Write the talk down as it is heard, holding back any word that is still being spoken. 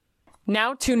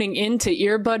Now tuning in to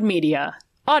Earbud Media.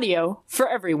 Audio for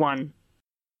everyone.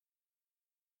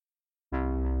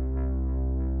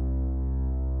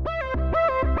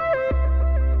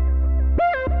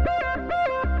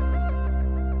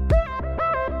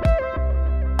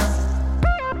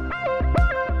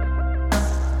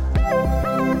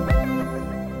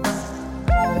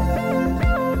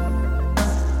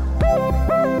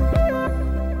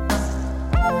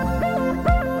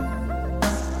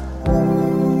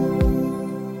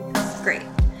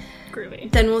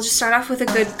 Then we'll just start off with a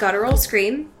good guttural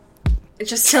scream,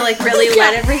 just to like really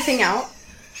let everything out.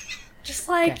 Just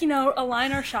like, okay.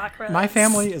 Align our chakras. My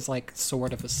family is like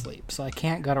sort of asleep, so I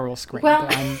can't guttural scream, well,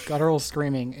 but I'm guttural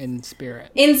screaming in spirit.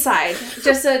 Inside.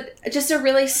 Just a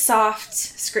really soft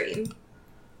scream.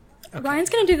 Okay.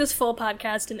 Ryan's going to do this full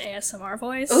podcast in ASMR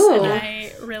voice, Ooh. And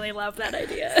I really love that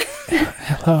idea.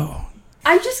 Hello.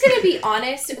 I'm just going to be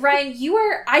honest, Ryan,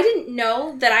 I didn't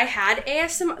know that I had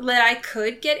ASMR, that I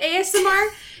could get ASMR.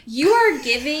 You are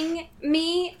giving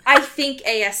me, I think,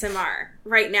 ASMR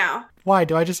right now. Why?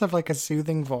 Do I just have like a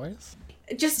soothing voice?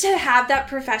 Just to have that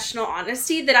professional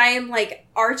honesty that I am like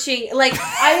arching, like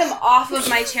I am off of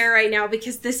my chair right now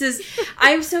because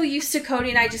I'm so used to Cody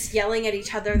and I just yelling at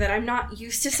each other that I'm not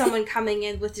used to someone coming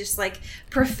in with just like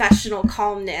professional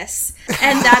calmness.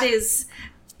 And that is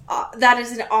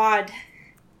an odd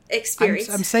experience.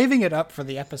 I'm saving it up for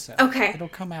the episode. Okay. It'll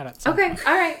come out at some point. point.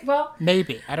 All right. Well,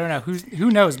 maybe. I don't know.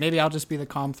 Who knows? Maybe I'll just be the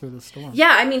calm through the storm.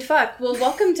 Yeah, I mean, fuck. Well,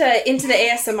 welcome into the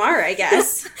ASMR, I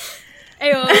guess.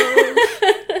 Ayo.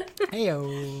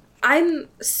 Ayo. I'm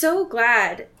so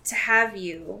glad to have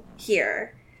you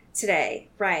here today,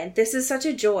 Ryan. This is such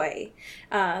a joy.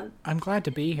 I'm glad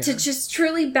to be here. To just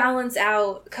truly balance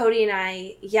out Cody and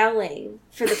I yelling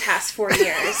for the past 4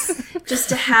 years. Just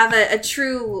to have a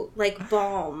true, like,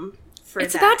 balm for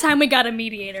it's that. It's about time we got a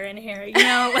mediator in here,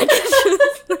 like...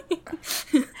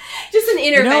 Just an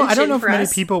intervention I don't know for if many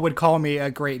us. people would call me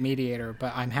a great mediator,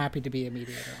 but I'm happy to be a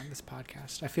mediator on this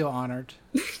podcast. I feel honored.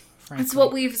 That's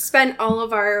what we've spent all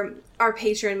of our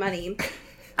Patreon money.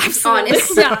 Absolutely.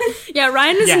 Honest. Yeah,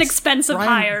 Ryan is an expensive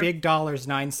hire. Big dollars,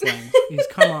 9 sling.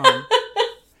 Come on.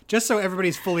 Just so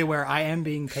everybody's fully aware, I am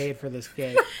being paid for this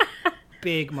gig.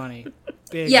 Big money.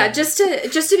 Big money. Just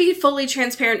to be fully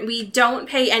transparent, we don't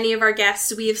pay any of our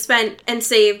guests. We have spent and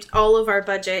saved all of our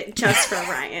budget just for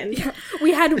Ryan. Yeah,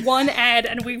 we had one ad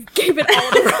and we gave it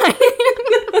all to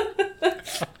Ryan.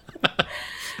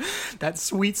 That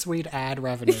sweet, sweet ad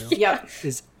revenue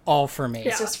is all for me.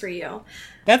 It's just for you.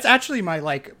 That's actually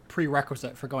my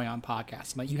prerequisite for going on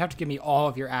podcasts. You have to give me all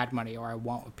of your ad money or I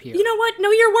won't appear. You know what?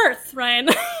 Know your worth, Ryan.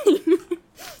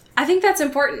 I think that's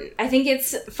important. I think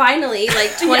it's finally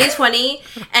 2020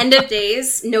 end of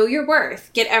days. Know your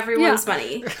worth. Get everyone's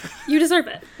money. You deserve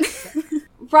it.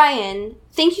 Ryan,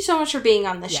 thank you so much for being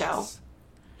on the show.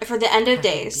 For the end of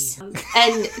days.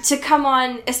 And to come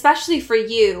on, especially for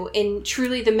you, in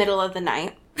truly the middle of the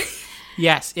night.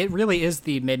 Yes, it really is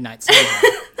the midnight sun.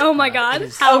 Oh my god.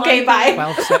 Okay, bye.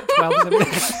 12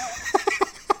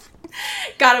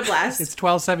 God bless. It's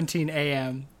 12:17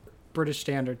 a.m. British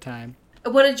Standard Time.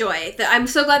 What a joy. I'm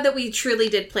so glad that we truly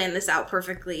did plan this out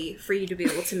perfectly for you to be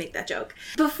able to make that joke.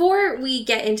 Before we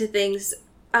get into things,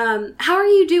 how are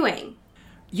you doing?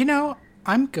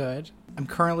 I'm good. I'm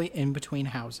currently in between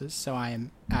houses, so I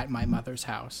am at my mother's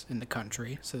house in the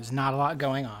country, so there's not a lot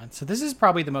going on. So this is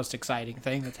probably the most exciting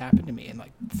thing that's happened to me in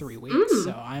 3 weeks,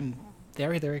 so I'm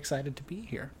very, very excited to be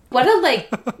here. What a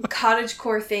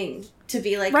cottagecore thing to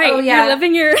be right, oh yeah. You're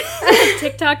living your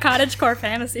TikTok cottagecore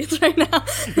fantasies right now.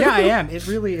 Yeah, I am. It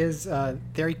really is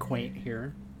very quaint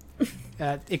here.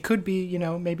 It could be,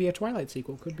 maybe a Twilight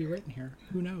sequel could be written here.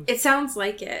 Who knows? It sounds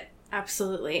like it.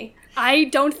 Absolutely. I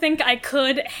don't think I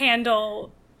could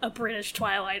handle a British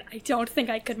Twilight. I don't think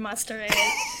I could muster it.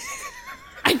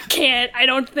 I can't.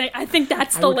 I think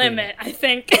that's the limit. I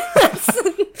think.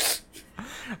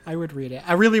 I would read it.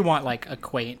 I really want a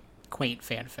quaint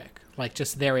fanfic.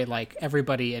 Just very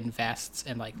everybody invests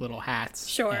in little hats.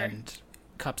 Sure. And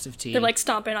cups of tea. They're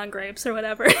stomping on grapes or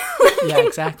whatever. Yeah,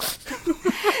 exactly.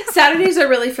 Saturdays are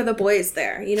really for the boys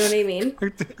there. You know what I mean?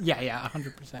 Yeah,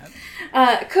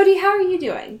 100%. Cody, how are you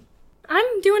doing?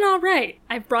 I'm doing all right.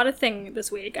 I brought a thing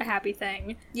this week, a happy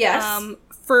thing. Yes.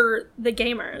 For the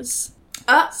gamers.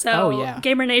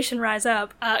 Gamer Nation, rise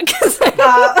up.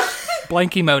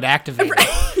 Blanky mode activated.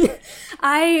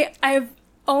 I've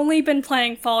only been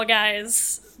playing Fall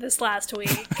Guys this last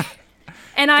week.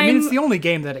 And it's the only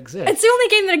game that exists. It's the only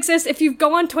game that exists. If you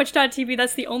go on twitch.tv,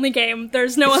 that's the only game.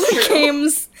 There's no other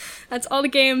games. That's all the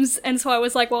games. And so I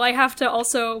was like, well, I have to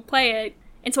also play it.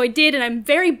 And so I did, and I'm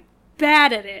very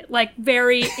bad at it. Like,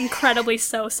 very incredibly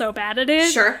so bad at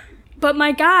it. Sure. But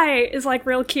my guy is, like,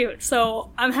 real cute,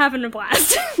 so I'm having a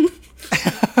blast.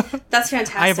 That's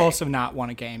fantastic. I have also not won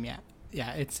a game yet.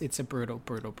 Yeah, it's a brutal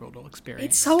experience.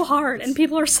 It's so hard, and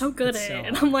people are so good at so it.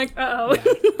 And hard. I'm like,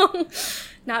 no,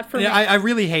 not for me. Yeah, I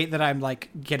really hate that I'm like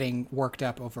getting worked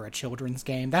up over a children's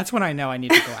game. That's when I know I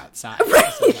need to go outside.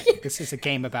 Right. So, like, this is a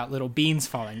game about little beans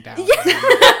falling down.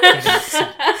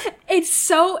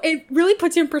 It really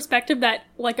puts you in perspective that,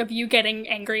 like, of you getting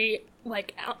angry,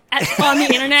 like, on the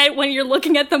internet when you're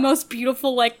looking at the most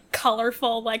beautiful, like,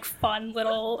 colorful, like, fun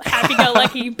little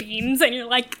happy-go-lucky beans, and you're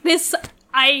like, this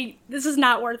is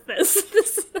not worth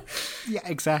this. Yeah,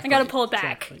 exactly. I gotta pull it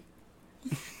back. Exactly.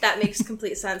 That makes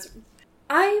complete sense.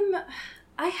 I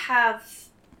have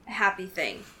a happy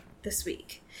thing this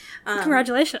week.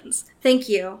 Congratulations. Thank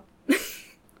you.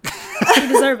 You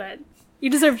deserve it. You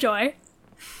deserve joy.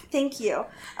 Thank you.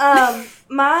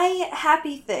 My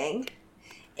happy thing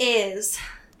is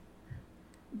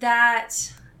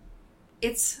that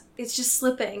it's just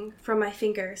slipping from my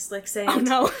fingers like sand. Oh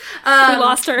no. We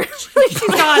lost her. She's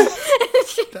gone.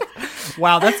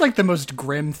 Wow, that's like the most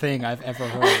grim thing I've ever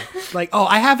heard. Like, oh,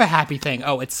 I have a happy thing.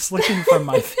 Oh, it's slipping from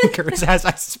my fingers as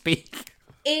I speak.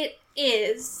 It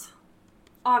is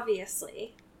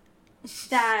obviously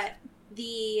that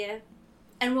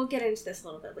and we'll get into this a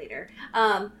little bit later.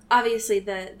 Obviously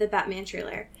the Batman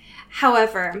trailer.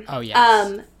 However, Oh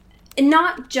yes.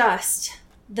 Not just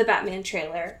the Batman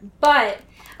trailer, but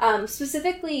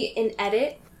specifically an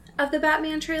edit of the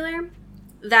Batman trailer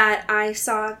that I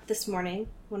saw this morning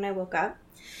when I woke up.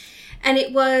 And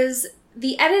it was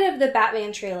the edit of the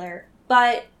Batman trailer,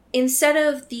 but instead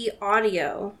of the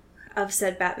audio of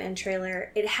said Batman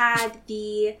trailer, it had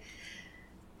the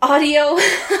audio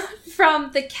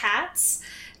from the Cats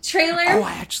trailer Oh,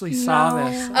 I actually saw No.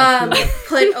 this. I feel like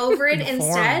put over it informed.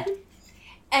 instead.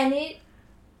 And it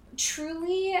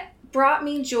truly brought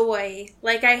me joy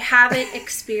like I haven't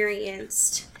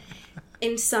experienced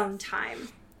in some time.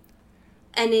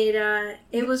 And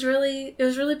it was really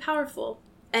powerful.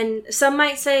 And some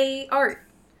might say art,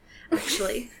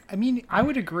 actually. I mean, I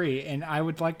would agree, and I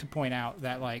would like to point out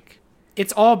that like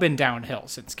it's all been downhill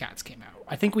since Cats came out.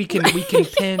 I think we can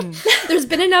pin There's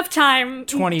been enough time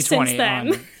 2020 since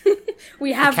then. on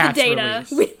We have the Cats data.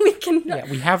 release. We can. Yeah,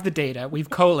 we have the data. We've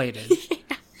collated.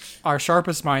 Our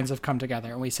sharpest minds have come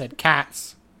together, and we said,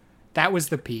 Cats, that was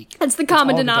the peak. That's the It's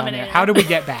common all been down there. denominator. How do we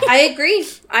get back? I agree.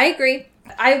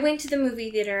 I went to the movie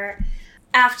theater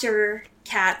after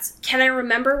Cats. Can I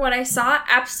remember what I saw?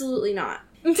 Absolutely not.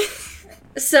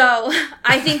 So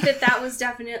I think that was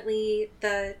definitely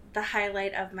the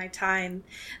highlight of my time.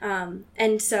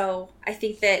 And so I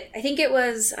think it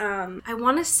was, I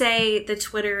want to say the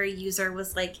Twitter user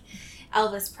was like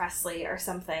Elvis Presley or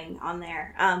something on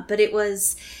there. But it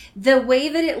was, the way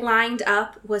that it lined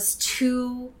up was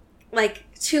too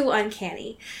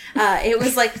uncanny. It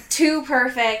was like too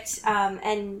perfect.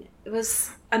 And it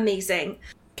was amazing.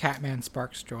 Catman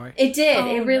sparks joy. It did. Oh,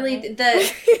 It really, no.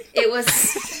 it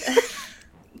was,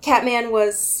 Catman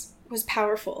was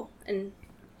powerful, and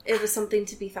it was something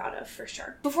to be thought of for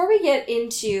sure. Before we get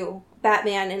into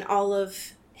Batman and all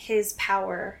of his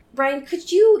power, Ryan,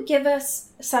 could you give us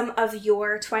some of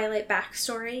your Twilight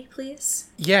backstory,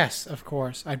 please? Yes, of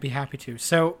course. I'd be happy to.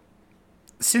 So,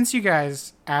 since you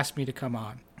guys asked me to come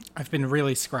on, I've been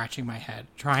really scratching my head,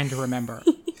 trying to remember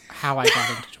how I got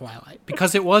into Twilight.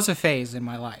 Because it was a phase in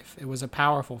my life. It was a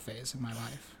powerful phase in my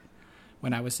life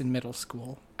when I was in middle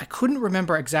school. I couldn't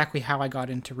remember exactly how I got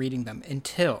into reading them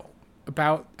until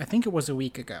about, I think it was a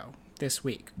week ago, this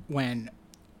week, when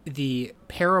the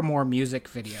Paramore music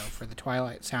video for the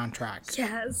Twilight soundtrack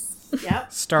Yes.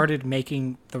 Yep. started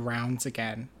making the rounds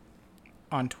again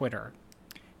on Twitter.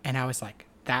 And I was like,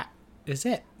 that is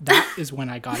it. That is when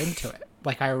I got into it.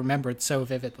 Like, I remembered so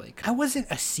vividly. I wasn't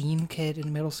a scene kid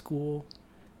in middle school,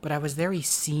 but I was very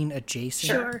scene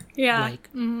adjacent. Sure. Yeah. Like,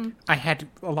 I had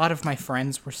a lot of my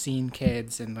friends were scene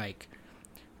kids and like,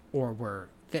 or were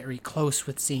very close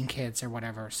with scene kids or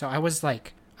whatever. So I was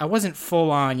like, I wasn't full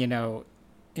on,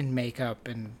 in makeup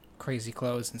and crazy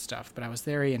clothes and stuff, but I was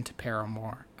very into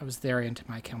Paramore. I was very into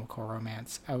My Chemical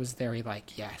Romance. I was very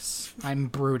like, yes, I'm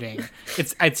brooding.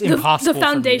 It's impossible. The for me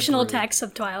to foundational brood. text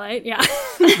of Twilight. Yeah.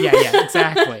 Yeah,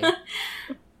 exactly.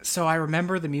 So I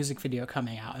remember the music video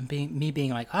coming out and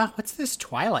being like, what's this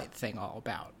Twilight thing all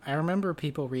about? I remember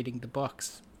people reading the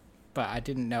books, but I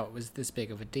didn't know it was this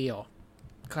big of a deal.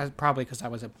 Probably because I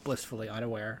was a blissfully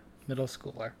unaware middle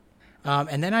schooler.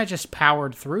 And then I just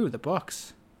powered through the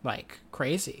books like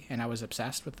crazy, and I was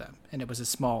obsessed with them. And it was a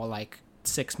small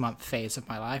 6-month phase of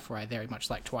my life where I very much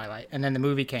liked Twilight. And then the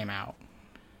movie came out,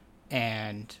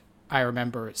 And I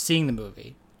remember seeing the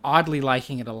movie, oddly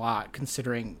liking it a lot,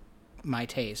 considering my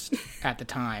taste at the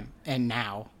time. And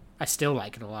now, I still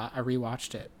like it a lot. I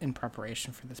rewatched it in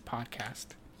preparation for this podcast.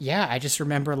 Yeah, I just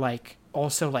remember, like,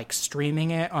 also, like,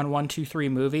 streaming it on 123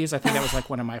 Movies. I think that was, like,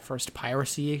 one of my first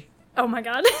piracy Oh my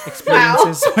god.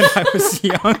 experiences when I was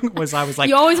young. I was like,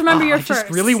 You always remember your I just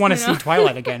first, really want to you know? see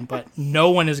Twilight again, but no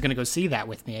one is going to go see that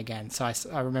with me again. So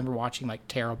I remember watching, like,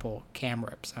 terrible cam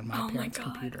rips on my parents' God.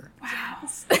 computer. Wow.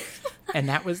 And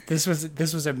this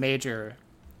was a major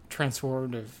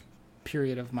transformative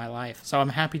period of my life. So I'm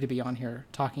happy to be on here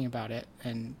talking about it,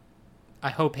 and I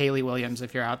hope Haley Williams,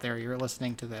 if you're out there, you're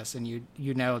listening to this, and you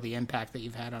know the impact that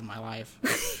you've had on my life.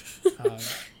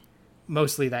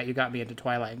 Mostly that you got me into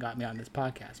Twilight and got me on this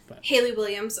podcast, but Haley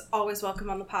Williams, always welcome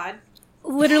on the pod.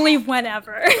 Literally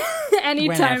whenever. Anytime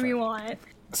Whenever. you want.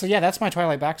 so yeah, that's my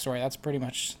Twilight backstory. That's pretty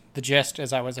much the gist.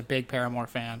 As I was a big Paramore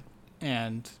fan,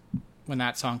 and when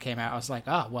that song came out, I was like,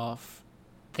 oh well, if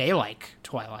they like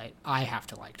Twilight, I have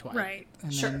to like Twilight. Right.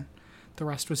 And Sure. then the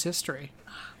rest was history.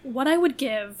 What I would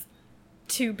give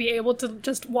to be able to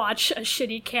just watch a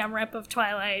shitty cam rep of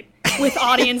Twilight with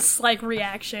audience like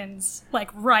reactions like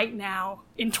right now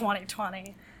in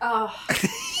 2020. Oh,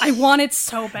 I want it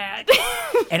so bad.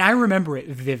 And I remember it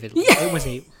vividly. It was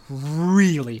a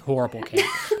really horrible camera.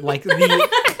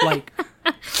 Like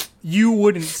you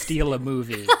wouldn't steal a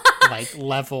movie like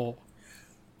level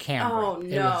camera. Oh, It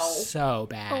no. was so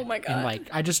bad. Oh, my God. And like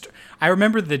I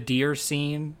remember the deer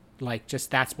scene. Like just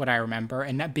that's what I remember,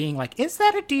 and that being like, is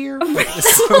that a deer? Like, it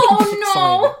was so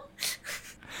oh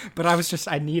pixelated. But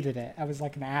I needed it. I was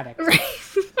like an addict. Gotta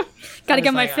I was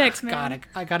get my like, fix, "Ah, man.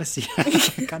 I gotta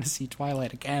see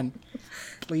Twilight again,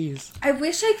 please. no! I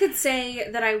wish I could say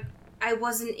that I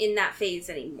wasn't in that phase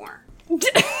anymore.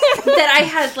 That I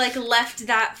had like left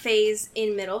that phase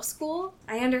in middle school.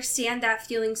 I understand that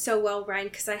feeling so well, Ryan,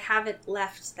 because I haven't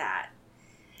left that.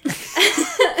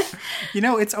 You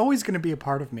know, it's always going to be a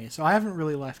part of me, so I haven't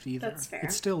really left either. That's fair.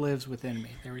 It still lives within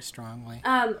me very strongly.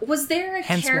 Was there a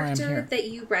Hence why I'm character here. that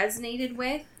you resonated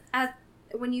with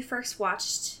when you first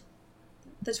watched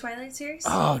the Twilight series?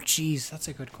 Oh, geez, that's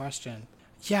a good question.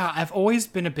 Yeah, I've always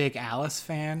been a big Alice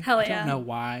fan. Hell I yeah. don't know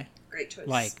why. Great choice.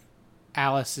 Like,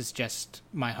 Alice is just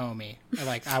my homie.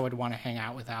 Like, I would want to hang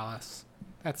out with Alice.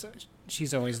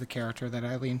 She's always the character that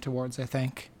I lean towards, I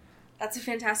think. That's a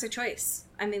fantastic choice.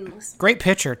 I mean, listen. Great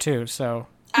picture, too, so,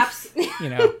 Absolutely. you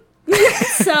know.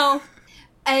 So,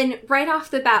 And right off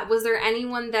the bat, was there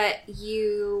anyone that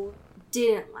you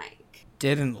didn't like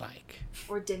Didn't like.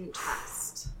 or didn't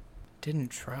trust? Didn't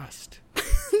trust.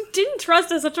 didn't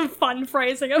trust is such a fun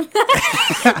phrasing of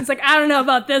that. It's like, I don't know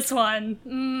about this one.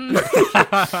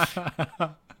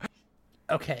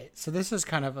 Okay, so this is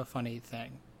kind of a funny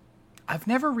thing. I've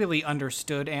never really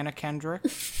understood Anna Kendrick.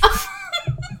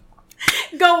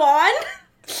 Go on.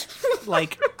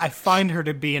 Like, I find her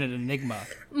to be an enigma.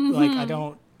 Like, I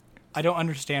don't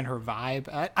understand her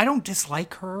vibe. I don't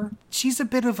dislike her. She's a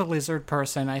bit of a lizard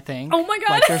person, I think. Oh my God.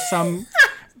 Like,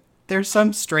 there's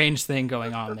some strange thing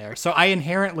going on there. So I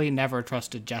inherently never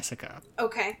trusted Jessica,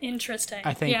 Okay. Interesting.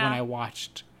 I think, yeah. when I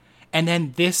watched. And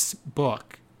then this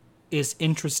book is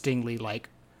interestingly, like,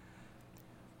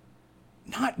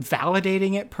 not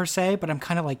validating it per se, but I'm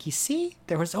kind of like, you see,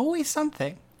 there was always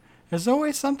something. There's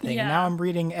always something. Yeah. And now I'm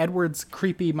reading Edward's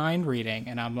creepy mind reading,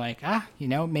 and I'm like,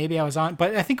 maybe I was on.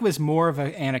 But I think it was more of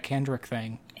an Anna Kendrick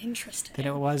thing Interesting. than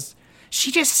it was.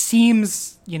 She just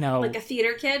seems, Like a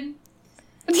theater kid?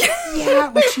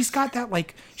 yeah, like she's got that,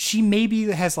 like, she maybe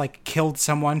has, like, killed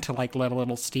someone to, like, let a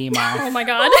little steam off. Oh my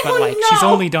god. But, like, no. she's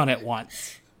only done it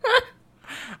once.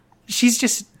 She's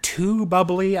just too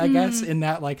bubbly, I guess, in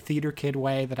that, like, theater kid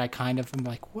way that I kind of am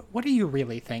like, what are you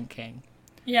really thinking?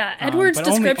 Yeah, Edward's But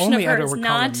description only of her Edward is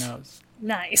Cullen not knows.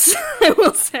 nice, I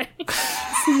will say.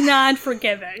 It's not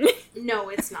forgiving. No,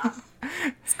 it's not.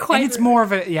 It's quite And it's rude. more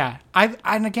of a,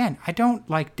 and again, I don't,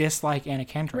 like, dislike Anna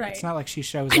Kendrick. Right. It's not like she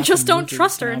shows I up just in don't movies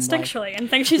trust her and I'm like, instinctually and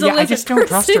think she's a yeah, lizard I just don't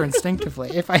trust her person.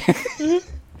 instinctively.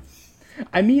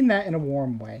 I mean that in a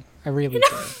warm way. I really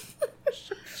do.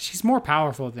 She's more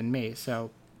powerful than me,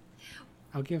 so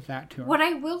I'll give that to her. What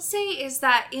I will say is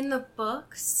that in the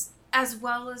books, as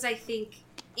well as I think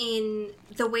in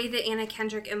the way that Anna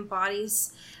Kendrick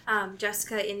embodies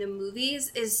Jessica in the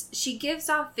movies, is she gives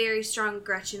off very strong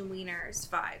Gretchen Wieners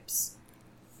vibes.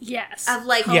 Yes. Of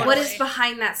like, Yeah. what is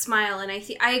behind that smile? And I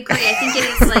agree. I think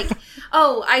it is like,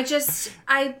 oh,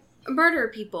 I murder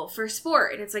people for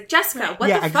sport. And it's like, Jessica, what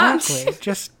yeah, the fuck? exactly.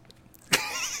 Just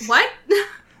What?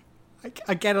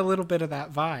 I get a little bit of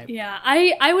that vibe. Yeah,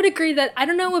 I would agree that I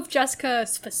don't know if Jessica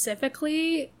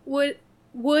specifically would,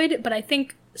 but I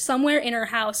think somewhere in her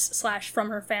house / from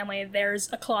her family,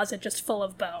 there's a closet just full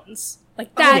of bones.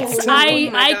 Like that's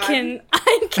exactly. I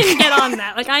can get on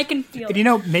that. Like I can feel. And you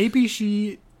know, maybe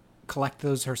she collected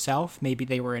those herself. Maybe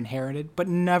they were inherited, but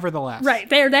nevertheless, Right,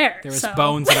 they're there. there was so.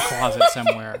 bones in a closet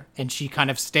somewhere, and she kind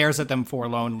of stares at them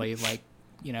forlornly, like,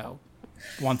 you know,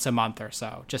 once a month or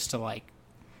so, just to like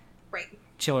Right.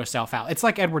 chill herself out. It's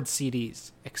like Edward's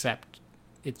CDs, except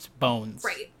it's bones.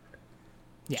 Right.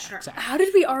 Yeah. Sure. Exactly. How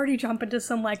did we already jump into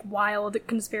some like wild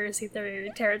conspiracy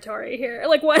theory territory here?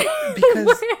 Like what? Because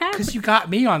what happened? because you got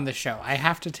me on the show, I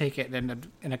have to take it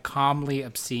in a calmly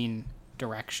obscene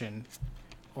direction,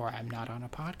 or I'm not on a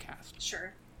podcast.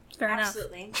 Sure. Fair enough.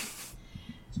 Absolutely.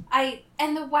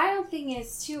 And the wild thing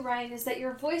is too, Ryan, is that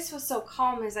your voice was so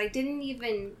calm as I didn't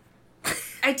even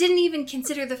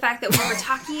consider the fact that we were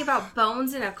talking about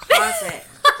bones in a closet.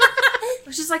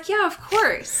 Which is like, yeah, of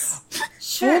course.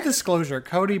 Sure. Full disclosure,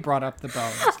 Cody brought up the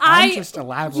bones. I'm just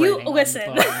elaborating. on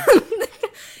listen.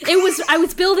 the bones. I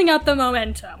was building up the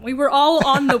momentum. We were all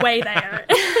on the way there.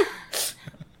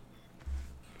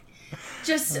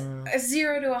 Just a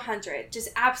 0 to 100. Just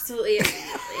absolutely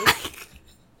immediately.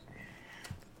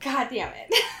 God damn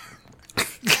it.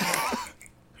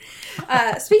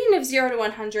 Speaking of 0 to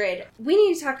 100, we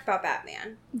need to talk about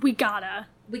Batman. We gotta.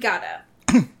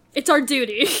 It's our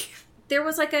duty. There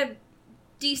was like a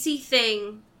DC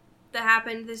thing that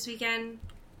happened this weekend.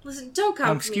 Listen, don't come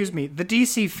to Excuse me, the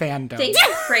DC fandom. Thank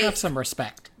you. Great. Have some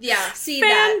respect. Yeah, see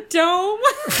that. Fandom.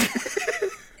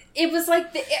 It was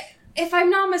like, if I'm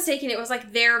not mistaken, it was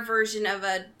like their version of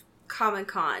a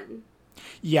Comic-Con.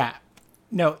 Yeah.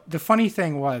 No, the funny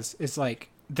thing is like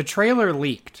the trailer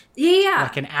leaked Yeah.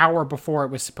 like an hour before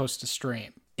it was supposed to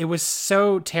stream. It was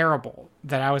so terrible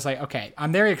that I was like, okay,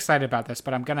 I'm very excited about this,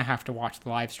 but I'm going to have to watch the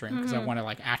live stream because I want to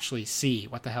like actually see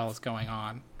what the hell is going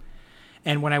on.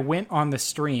 And when I went on the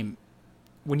stream,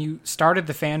 when you started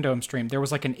the fandom stream, there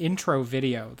was like an intro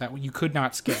video that you could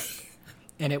not skip.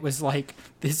 And it was like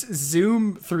this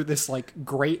zoom through this like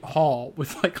great hall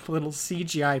with like little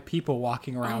CGI people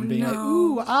walking around being like,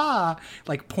 ooh, ah,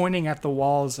 like pointing at the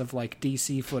walls of like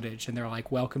DC footage. And they're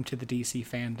like, welcome to the DC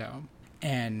fandom.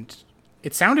 And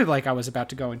it sounded like I was about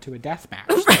to go into a death match.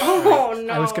 Oh,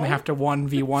 no. I was going to have to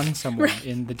 1v1 someone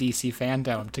in the DC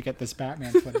fandom to get this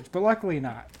Batman footage. But luckily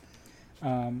not.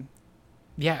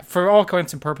 Yeah, for all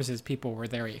intents and purposes, people were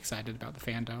very excited about the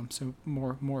fandom. So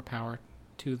more power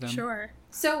to them. Sure.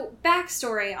 So,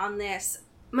 backstory on this.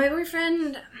 My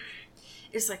boyfriend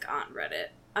is like on Reddit,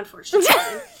 unfortunately.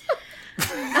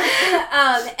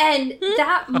 And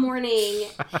that morning,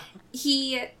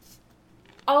 he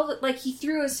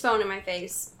threw his phone in my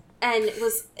face and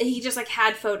he just like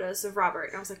had photos of Robert.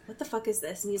 And I was like, what the fuck is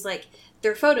this? And he's like,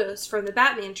 they're photos from the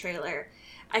Batman trailer.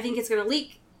 I think it's going to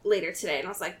leak later today. And I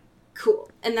was like,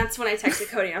 cool. And that's when I texted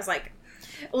Cody and I was like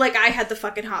I had the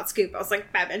fucking hot scoop. I was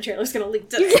like, Batman trailer's going to leak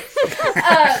today.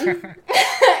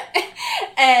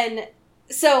 And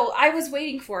so I was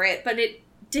waiting for it, but it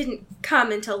didn't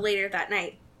come until later that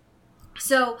night.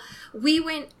 So we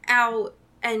went out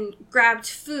and grabbed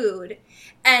food,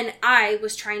 and I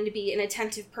was trying to be an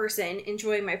attentive person,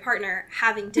 enjoying my partner,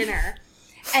 having dinner.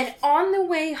 And on the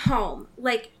way home,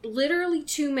 like literally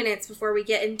 2 minutes before we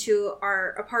get into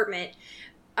our apartment,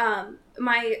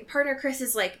 my partner Chris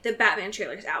is like, the Batman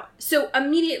trailer's out. So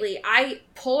immediately I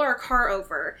pull our car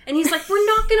over and he's like, we're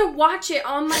not going to watch it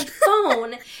on my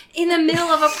phone in the middle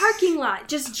of a parking lot.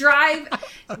 Just drive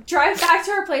back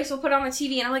to our place. We'll put it on the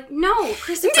TV. And I'm like, no,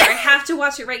 Christopher, I have to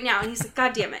watch it right now. And he's like,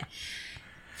 God damn it.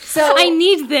 So I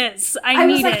need this. I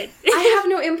need like, it. I have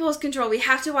no impulse control. We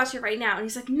have to watch it right now. And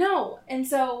he's like, no. And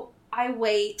so I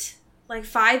wait like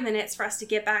 5 minutes for us to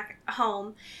get back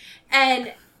home.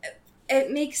 And it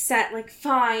makes sense, like,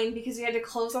 fine, because we had to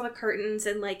close all the curtains,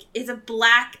 and, like, it's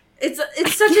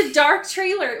such a dark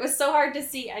trailer. It was so hard to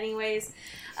see anyways.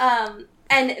 And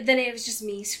then it was just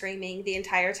me screaming the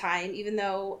entire time, even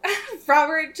though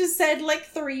Robert just said, like,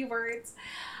 3 words.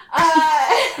 And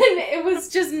it was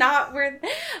just not worth...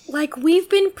 Like, we've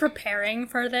been preparing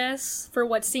for this for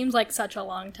what seems like such a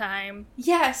long time.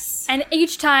 Yes. And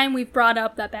each time we've brought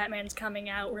up that Batman's coming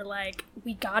out, we're like,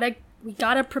 we gotta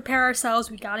prepare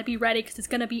ourselves, we gotta be ready, because it's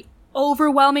gonna be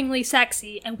overwhelmingly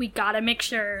sexy, and we gotta make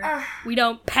sure we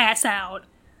don't pass out.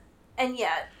 And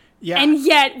yet... Yeah. And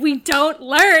yet, we don't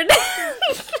learn.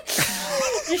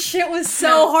 This shit was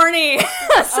so horny.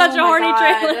 Such a horny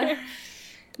trailer.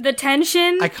 The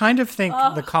tension. I kind of think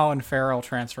the Colin Farrell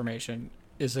transformation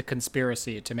is a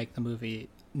conspiracy to make the movie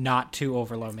not too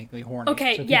overwhelmingly horny.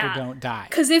 Okay, so yeah. people don't die.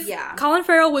 Because if Colin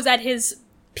Farrell was at his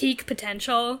peak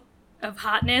potential of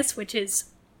hotness, which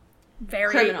is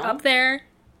very criminal. up there,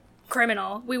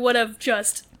 criminal. We would have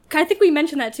just... I think we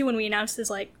mentioned that too when we announced this,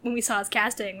 like, when we saw his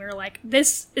casting. We were like,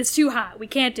 this is too hot. We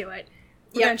can't do it.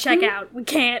 We're gonna check out. We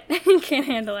can't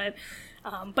handle it.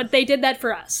 But they did that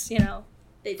for us, you know,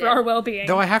 They did. for our well-being.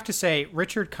 Though I have to say,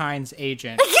 Richard Kind's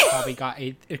agent probably got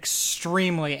an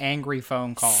extremely angry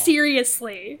phone call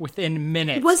Seriously. within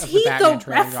minutes Was of he Batman the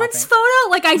trailer reference dropping. photo?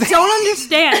 Like, I don't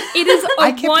understand. It is a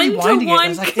I kept rewinding it. I one-to-one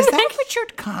was like, is that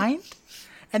Richard Kind?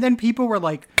 And then people were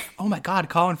like, oh my God,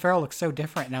 Colin Farrell looks so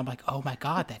different. And I'm like, oh my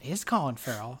God, that is Colin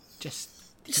Farrell. Just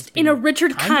in a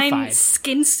Richard kindified. Kind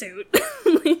skin suit.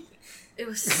 It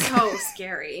was so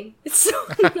scary. It's so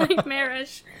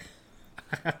nightmarish.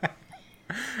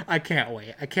 I can't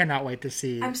wait. I cannot wait to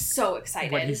see I'm so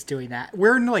excited. what he's doing that.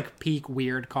 We're in like peak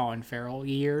weird Colin Farrell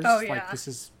years. Oh, yeah. Like this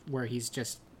is where he's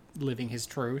just living his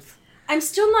truth. I'm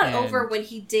still not And- over when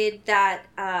he did that,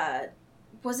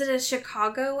 was it a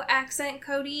Chicago accent,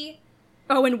 Cody?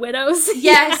 Oh, and Widows?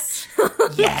 Yes.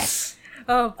 Yes.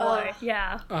 Oh, boy. Ugh.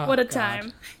 Yeah. Oh, what a God.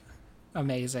 time.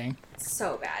 Amazing.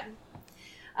 So bad.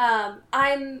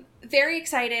 I'm very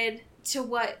excited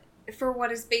for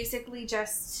what is basically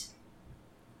just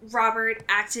Robert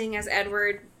acting as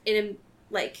Edward in a,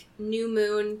 like, new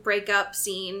moon breakup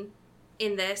scene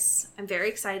in this. I'm very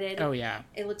excited. Oh yeah.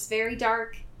 It looks very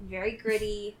dark, very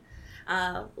gritty,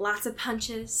 lots of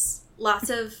punches, lots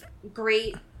of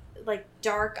great, like,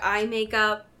 dark eye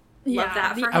makeup. Love Yeah,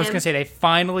 that for him. I was gonna say they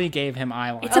finally gave him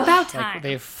eyeliner. It's about Like, time.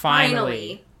 they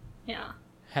finally Yeah.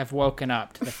 have woken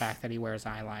up to the fact that he wears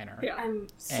eyeliner. Yeah. I'm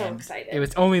so And excited. it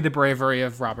was only the bravery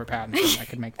of Robert Pattinson that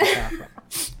could make this happen.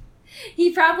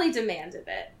 He probably demanded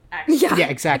it, actually. Yeah. Yeah,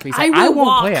 exactly. He's I like, I will won't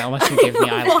walk. play it unless you give me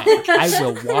eyeliner. I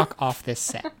will walk off this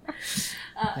set.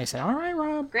 They said, all right,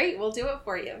 Rob. Great, we'll do it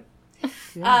for you.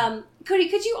 Yeah. Cody,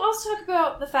 could you also talk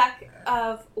about the fact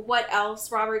of what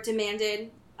else Robert demanded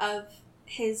of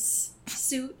his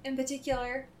suit in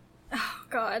particular? Oh,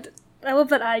 God. I love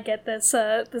that I get this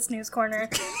this news corner.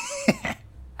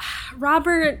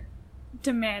 Robert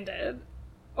demanded,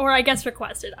 or I guess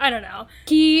requested, I don't know.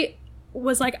 He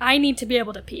was like, I need to be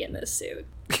able to pee in this suit.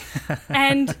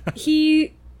 And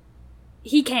he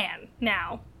can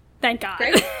now. Thank God.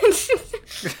 Great.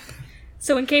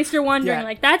 So in case you're wondering, Yeah.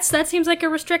 like, that seems like a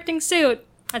restricting suit.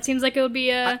 That seems like it would be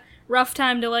a rough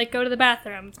time to, like, go to the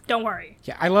bathroom. Don't worry.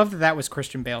 Yeah, I love that that was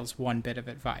Christian Bale's one bit of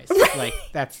advice. Like,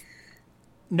 that's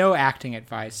no acting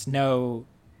advice, no,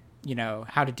 you know,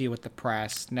 how to deal with the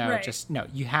press. No, Right. just, no,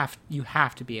 you have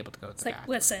to be able to go to the It's like, bathroom.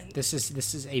 listen,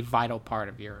 This is a vital part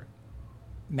of your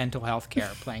mental health care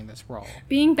playing this role.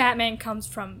 being Batman comes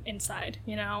from inside,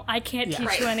 you know? I can't Yeah. teach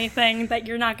Right. you anything that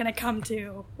you're not going to come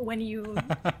to when you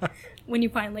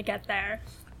finally get there.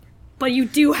 But you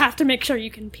do have to make sure you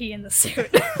can pee in the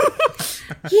suit.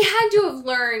 He had to have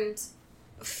learned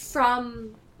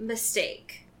from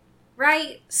mistake,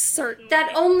 right? Certainly.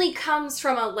 That only comes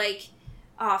from a, like,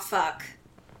 oh, fuck.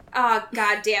 Oh,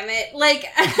 god damn it. Like,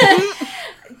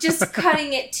 just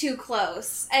cutting it too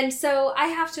close. And so I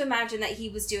have to imagine that he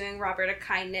was doing Robert a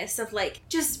kindness of, like,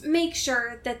 just make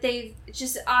sure that they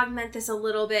just augment this a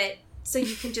little bit so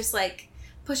you can just, like,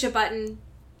 push a button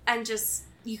and just,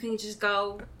 you can just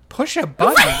go. Push a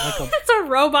button It's a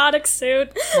robotic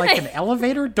suit. like an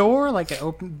elevator door, like it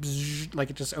opens, like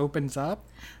it just opens up.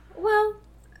 Well,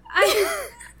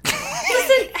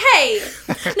 listen, hey,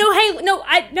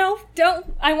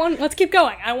 Let's keep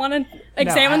going. I want to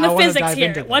examine I the wanna physics dive here.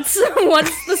 into this.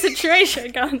 What's the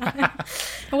situation going on?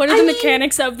 What are the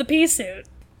mechanics of the pea suit?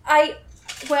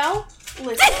 well,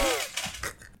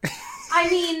 listen. I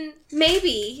mean,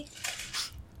 maybe,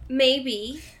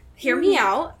 hear me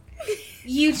out.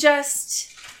 You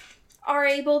just are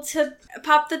able to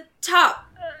pop the top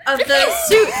of the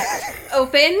suit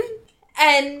open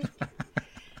and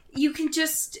you can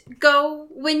just go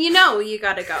when you know you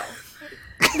gotta go.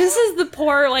 This is the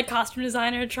poor, like, costume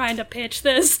designer trying to pitch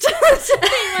this.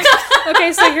 Like,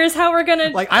 okay, so here's how we're gonna.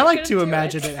 Like I like gonna to do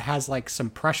imagine it. it has like some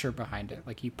pressure behind it.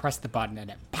 Like you press the button and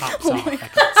it pops off like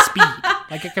at speed.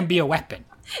 Like it can be a weapon.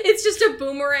 It's just a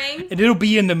boomerang. And it'll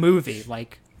be in the movie.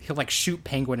 Like he'll like shoot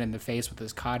Penguin in the face with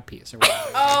his codpiece or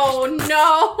whatever. Oh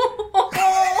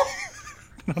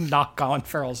no. Knock Colin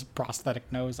Farrell's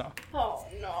prosthetic nose off. Oh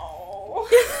no.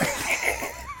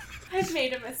 I've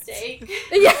made a mistake.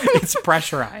 Yeah. It's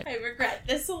pressurized. I regret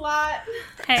this a lot.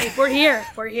 Hey, we're here.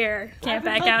 We're here. Can't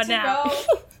I would back like out to now.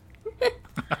 go.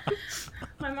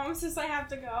 My mom says I have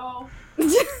to go.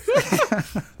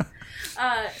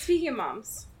 Speaking of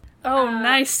moms, Oh,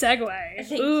 nice segue.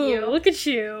 thank Ooh, you. Look at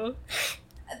you.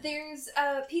 there's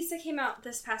a piece that came out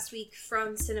this past week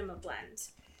from Cinema Blend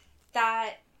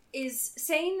that is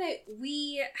saying that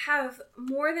we have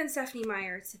more than Stephenie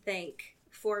Meyer to thank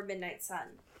for Midnight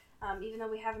Sun, even though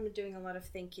we haven't been doing a lot of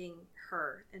thanking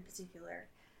her in particular.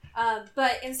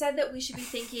 But instead that we should be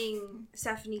thanking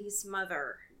Stephanie's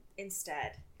mother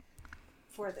instead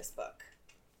for this book.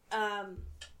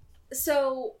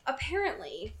 So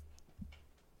apparently,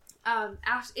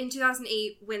 in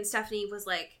 2008, when Stephanie was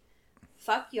like,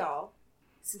 "Fuck y'all,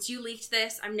 since you leaked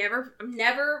this, I'm never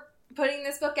putting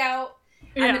this book out.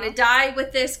 Yeah. I'm gonna die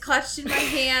with this clutched in my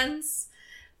hands.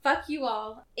 Fuck you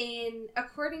all." And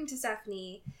according to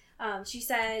Stephanie, she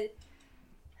said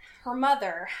her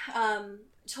mother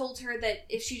told her that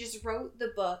if she just wrote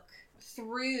the book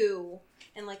through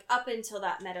and like up until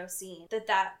that meadow scene,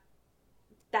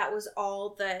 that was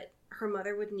all that her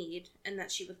mother would need, and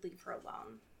that she would leave her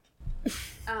alone.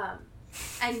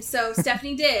 And so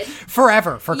Stephanie did.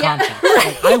 Forever, for context.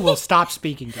 Like, I will stop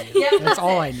speaking to you. Yeah, that's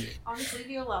all I need. I'll just leave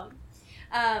you alone.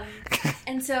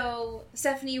 And so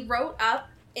Stephanie wrote up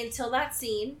until that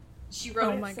scene. She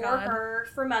wrote it for her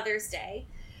for Mother's Day.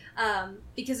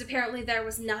 Because apparently there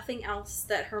was nothing else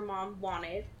that her mom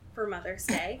wanted for Mother's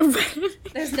Day.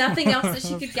 There's nothing else that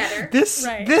she could get her.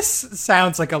 This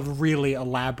sounds like a really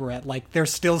elaborate, like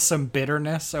there's still some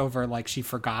bitterness over like she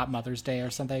forgot Mother's Day or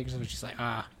something. So she's like,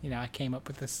 I came up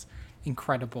with this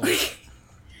incredible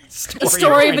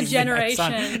story of a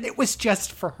generation. It was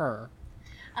just for her.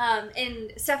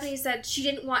 And Stephanie said she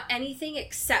didn't want anything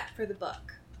except for the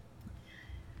book.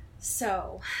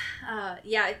 So,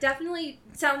 it definitely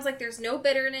sounds like there's no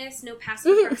bitterness, no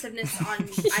passive aggressiveness on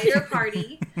either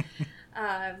party.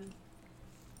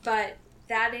 But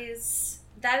that is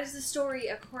the story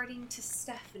according to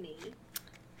Stephanie.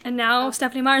 And now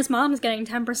Stephanie Meyer's mom is getting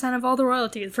 10% of all the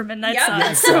royalties for Midnight Sun.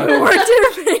 Yes. So it worked in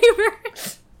her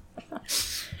favor.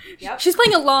 Yep. She's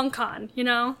playing a long con, you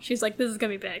know? She's like, this is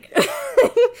going to be big.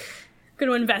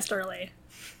 Going to invest early.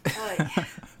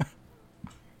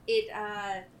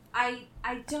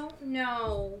 I don't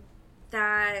know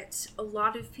that a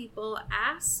lot of people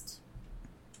asked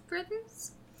for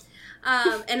this.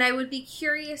 And I would be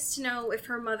curious to know if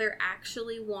her mother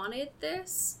actually wanted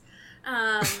this.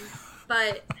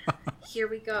 But here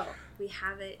we go. We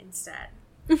have it instead.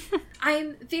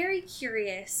 I'm very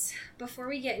curious, before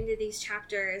we get into these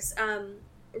chapters,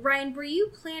 Ryan, were you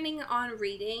planning on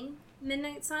reading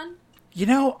Midnight Sun? You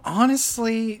know,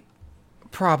 honestly,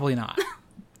 probably not.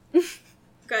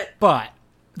 Good. But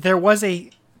there was a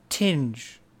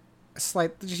tinge, a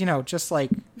slight, just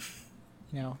like,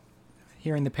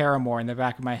 hearing the Paramore in the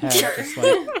back of my head, just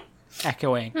like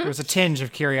echoing. There was a tinge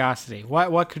of curiosity.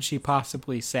 What could she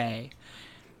possibly say?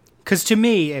 Because to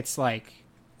me, it's like,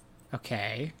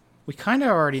 okay, we kind of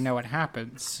already know what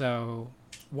happens, so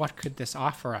what could this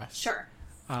offer us? Sure.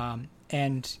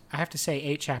 And I have to say,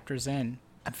 8 chapters in,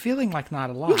 I'm feeling like not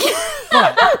a lot.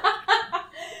 But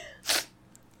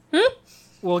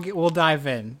we'll dive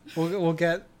in. We'll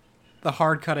get the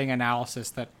hard-cutting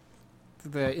analysis that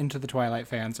the Into the Twilight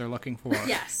fans are looking for.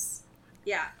 Yes.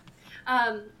 Yeah.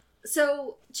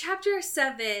 So chapter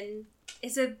 7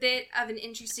 is a bit of an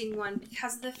interesting one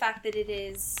because of the fact that it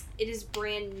is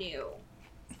brand new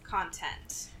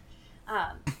content.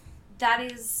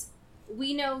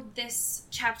 We know this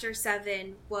chapter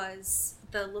 7 was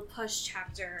the La Push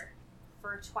chapter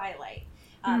for Twilight.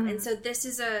 And so this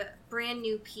is a brand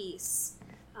new piece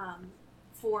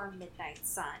for Midnight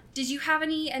Sun. Did you have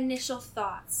any initial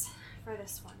thoughts for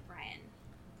this one, Brian?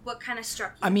 What kind of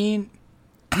struck you? I mean,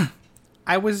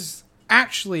 I was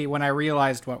actually, when I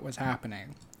realized what was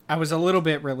happening, I was a little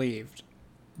bit relieved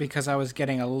because I was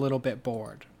getting a little bit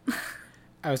bored.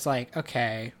 I was like,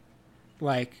 okay,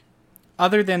 like,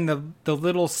 other than the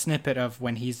little snippet of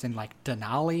when he's in, like,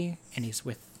 Denali and he's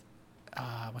with,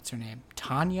 what's her name?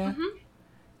 Tanya? Mm-hmm.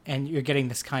 And you're getting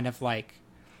this kind of, like,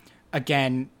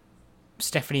 again,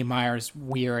 Stephanie Meyer's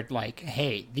weird, like,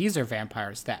 hey, these are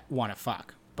vampires that want to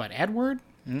fuck. But Edward?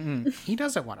 He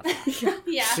doesn't want to fuck.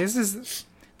 Yeah. This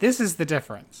is the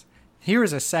difference. Here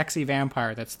is a sexy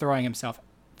vampire that's throwing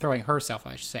herself,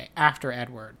 I should say, after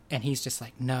Edward. And he's just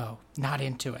like, no, not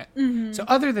into it. Mm-hmm. So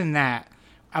other than that,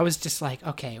 I was just like,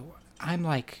 okay, I'm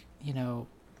like,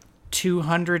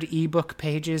 200 ebook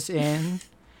pages in.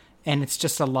 And it's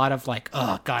just a lot of like,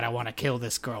 oh, God, I want to kill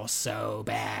this girl so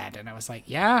bad. And I was like,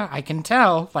 yeah, I can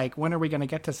tell. Like, when are we going to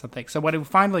get to something? So when it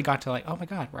finally got to like, oh, my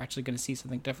God, we're actually going to see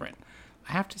something different.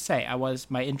 I have to say,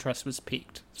 my interest was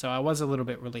piqued. So I was a little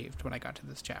bit relieved when I got to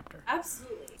this chapter.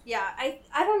 Absolutely. Yeah, I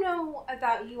don't know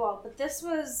about you all, but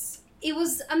it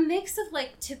was a mix of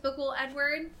like typical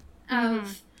Edward,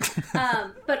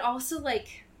 but also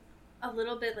like a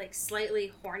little bit like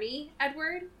slightly horny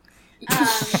Edward.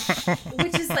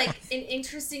 Which is like an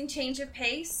interesting change of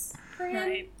pace for him.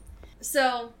 Right.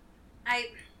 So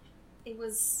it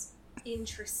was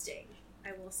interesting.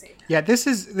 I will say that. Yeah, this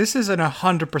is an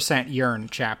 100% yearn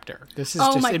chapter. This is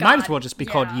Oh just my it might as God. well just be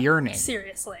called Yeah. yearning.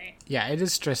 Seriously. Yeah, it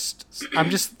is just I'm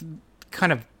just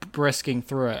kind of brisking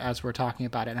through it as we're talking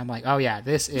about it, and I'm like, oh yeah,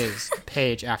 this is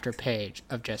page after page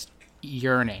of just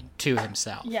yearning to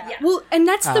himself. Yeah. Yeah. Well, and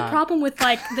that's the problem with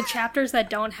like the chapters that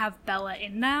don't have Bella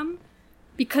in them,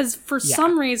 because for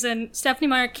some reason Stephanie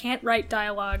Meyer can't write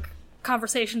dialogue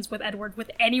conversations with Edward with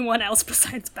anyone else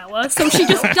besides Bella, so she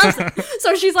just does it.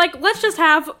 So she's like, let's just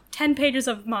have 10 pages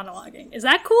of monologuing. Is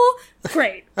that cool?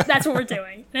 Great. That's what we're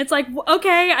doing. And it's like,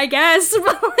 okay, I guess.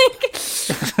 But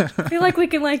like, I feel like we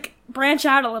can like branch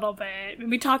out a little bit.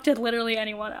 Maybe talk to literally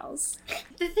anyone else.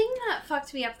 The thing that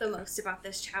fucked me up the most about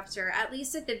this chapter, at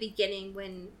least at the beginning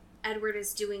when Edward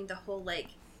is doing the whole like,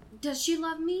 does she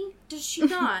love me? Does she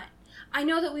not? I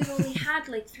know that we've only had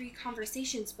like 3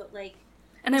 conversations, but like,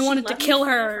 And I She wanted to loved me kill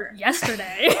her forever.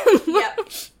 yesterday. yep.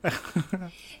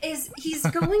 Is he's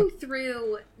going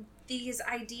through these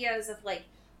ideas of like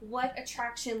what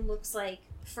attraction looks like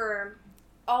for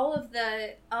all of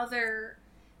the other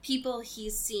people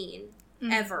he's seen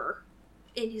ever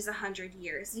in his 100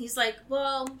 years. And he's like,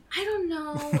 well, I don't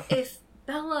know if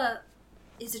Bella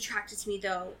is attracted to me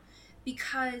though,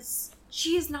 because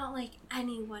she is not like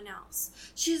anyone else.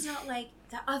 She is not like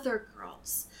the other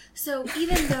girls. So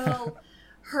even though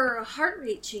her heart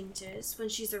rate changes when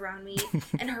she's around me,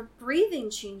 and her breathing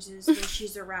changes when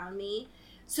she's around me,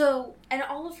 so, and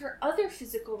all of her other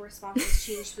physical responses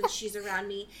change when she's around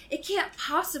me, it can't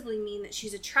possibly mean that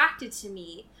she's attracted to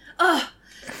me. Ugh!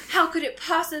 How could it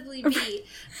possibly be?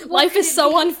 What Life could is it so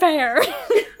be? unfair.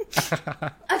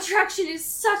 Attraction is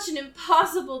such an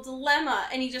impossible dilemma,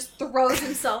 and he just throws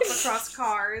himself across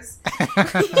cars.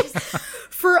 He just-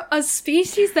 For a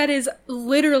species that is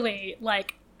literally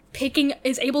like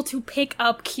is able to pick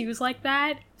up cues like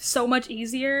that so much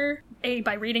easier,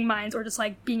 by reading minds or just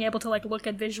like being able to like look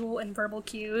at visual and verbal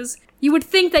cues, you would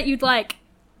think that you'd like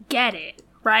get it,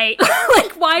 right?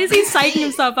 Like, why is he psyching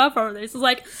himself up over this? It's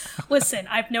like, listen,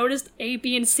 I've noticed A,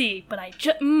 B, and C, but I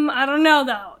don't know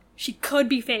though. She could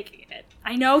be faking it.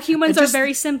 I know humans are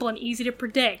very simple and easy to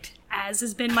predict, as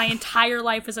has been my entire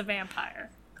life as a vampire,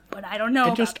 but I don't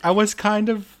know. I was kind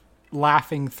of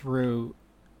laughing through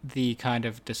the kind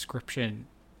of description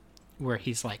where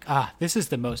he's like, this is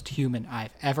the most human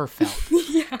I've ever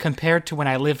felt compared to when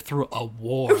I lived through a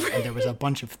war and there was a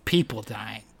bunch of people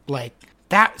dying. Like,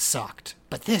 that sucked,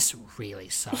 but this really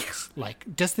sucks.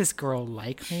 Like, does this girl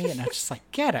like me? And I'm just like,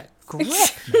 get a grip,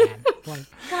 man. Like,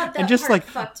 God, that and just part like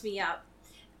fucked me up.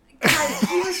 God,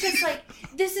 he was just like,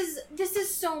 this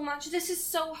is so much, this is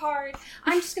so hard.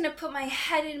 I'm just gonna put my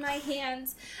head in my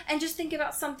hands and just think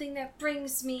about something that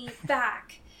brings me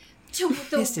back to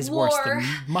the this is war. worse than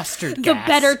mustard the gas.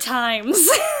 better times,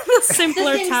 the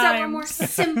simpler The things that were times. more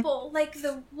simple, like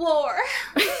the war.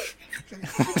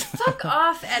 Like, fuck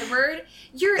off, Edward.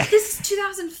 This is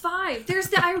 2005. There's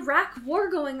the Iraq war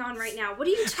going on right now. What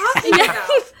are you talking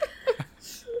about?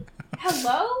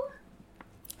 Hello?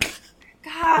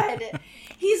 God.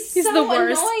 He's so the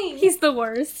worst. annoying. He's the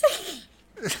worst.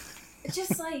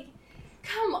 Just like,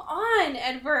 come on,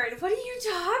 Edward. What are you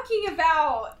talking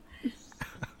about?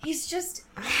 He's just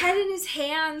head in his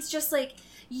hands, just like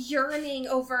yearning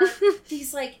over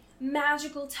these like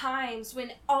magical times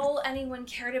when all anyone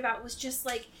cared about was just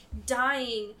like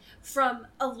dying from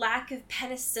a lack of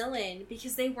penicillin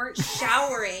because they weren't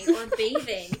showering or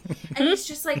bathing. And he's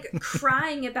just like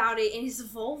crying about it in his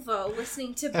Volvo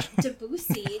listening to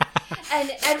Debussy.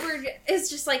 And Edward is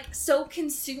just like so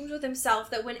consumed with himself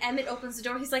that when Emmett opens the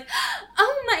door, he's like,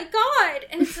 oh my God.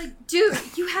 And it's like, dude,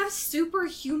 you have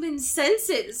superhuman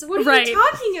senses. What are you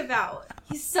talking about?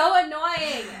 He's so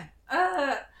annoying.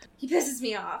 He pisses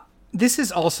me off. This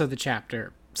is also the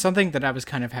chapter, something that I was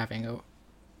kind of having a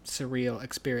surreal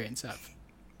experience of,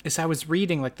 is I was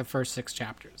reading like the first 6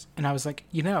 chapters, and I was like,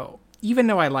 even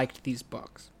though I liked these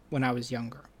books when I was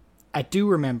younger, I do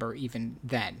remember even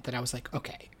then that I was like,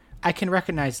 okay, I can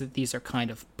recognize that these are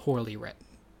kind of poorly written.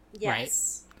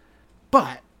 Yes. Right?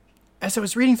 But as I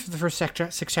was reading through the first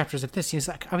 6 chapters of this,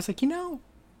 I was like,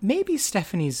 maybe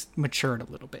Stephanie's matured a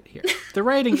little bit here. The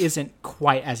writing isn't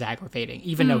quite as aggravating,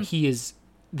 even though he is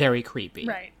very creepy.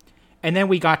 Right. And then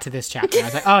we got to this chapter, and I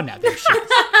was like, oh no, there she is.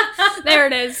 There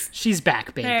it is. She's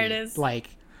back, baby. There it is. Like,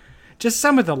 just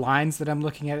some of the lines that I'm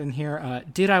looking at in here.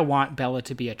 Did I want Bella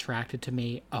to be attracted to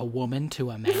me? A woman to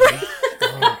a man?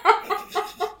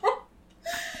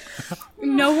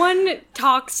 No one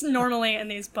talks normally in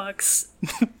these books.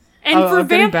 And Oh, for I'm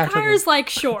getting back to vampires,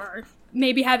 sure,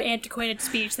 maybe have antiquated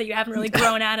speech that you haven't really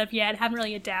grown out of yet, haven't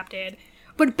really adapted.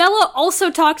 But Bella also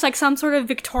talks like some sort of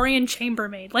Victorian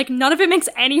chambermaid. Like, none of it makes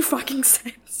any fucking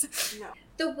sense. No.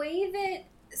 The way that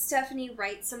Stephanie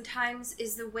writes sometimes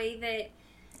is the way that,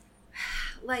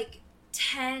 like,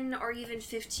 10 or even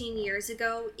 15 years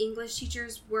ago, English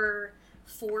teachers were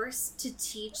forced to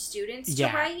teach students to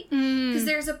write. Because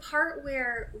there's a part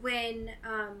where when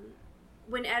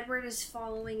Edward is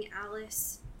following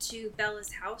Alice to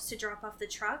Bella's house to drop off the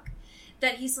truck,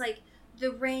 that he's like, the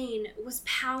rain was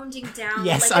pounding down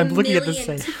like I'm a looking at million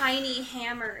this tiny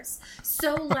hammers,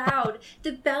 so loud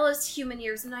that Bella's human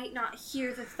ears might not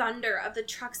hear the thunder of the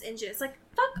truck's engine. It's like,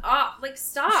 fuck off. Like,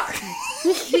 stop.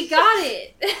 We got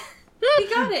it. We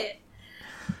got it.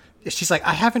 She's like,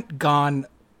 I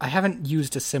haven't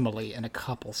used a simile in a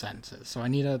couple sentences, so I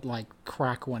need to, like,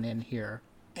 crack one in here.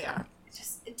 Yeah.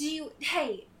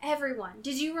 Hey, everyone,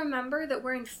 did you remember that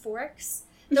we're in Forks?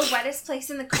 The wettest place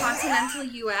in the continental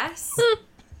U.S.?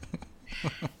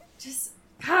 Just,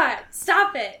 God,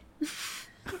 stop it.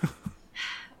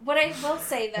 What I will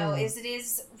say, though, is it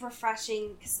is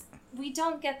refreshing, because we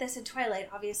don't get this in Twilight,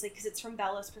 obviously, because it's from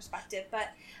Bella's perspective, but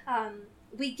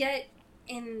we get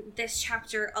in this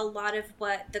chapter a lot of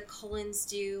what the Cullens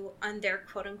do on their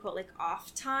quote-unquote, like,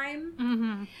 off time.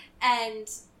 Mm-hmm. And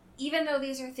even though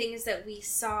these are things that we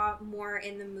saw more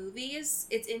in the movies,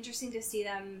 it's interesting to see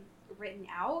them written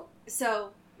out.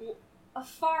 So a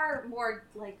far more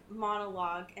like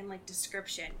monologue and like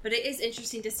description, but it is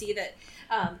interesting to see that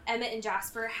Emmett and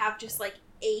Jasper have just like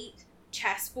 8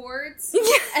 chessboards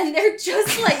and they're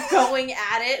just like going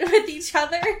at it with each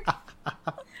other.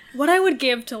 What I would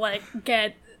give to like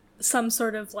get some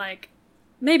sort of like,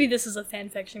 maybe this is a fan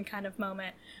fiction kind of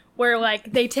moment, where,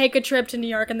 like, they take a trip to New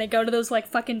York and they go to those, like,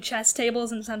 fucking chess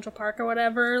tables in Central Park or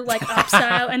whatever, like,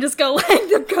 upstyle, and just go,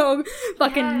 like, go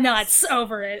fucking nuts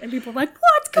over it. And people are like,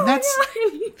 what's going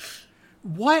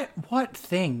on? What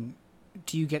thing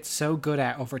do you get so good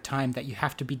at over time that you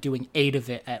have to be doing 8 of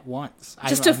it at once?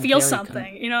 Just to feel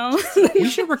something, you know? We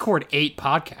should record 8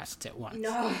 podcasts at once.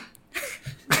 No.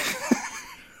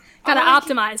 Gotta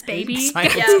optimize, baby.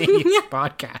 8 simultaneous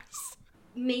podcasts.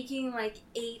 Making like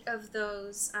 8 of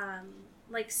those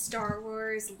like Star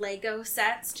Wars Lego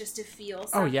sets just to feel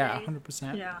something. Oh yeah,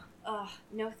 100%. Yeah. Oh,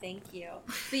 no thank you.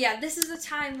 But yeah, this is a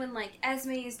time when like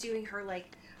Esme is doing her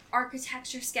like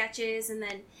architecture sketches, and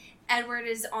then Edward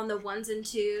is on the 1s and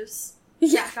 2s,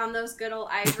 back on those good old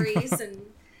ivories, and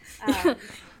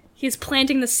he's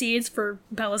planting the seeds for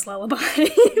Bella's lullaby,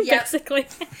 basically.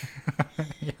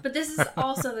 But this is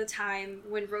also the time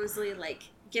when Rosalie like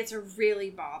gets really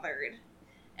bothered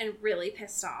and really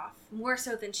pissed off, more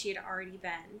so than she had already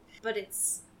been. But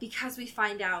it's because we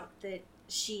find out that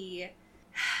she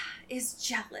is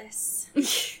jealous.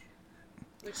 Which,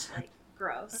 like,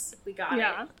 gross. We got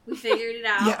it. We figured it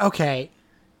out. Yeah, okay.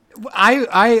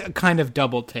 I kind of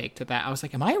double-taked to that. I was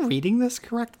like, am I reading this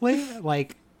correctly?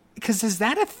 Like, because is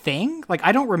that a thing? Like,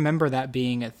 I don't remember that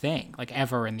being a thing, like,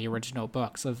 ever in the original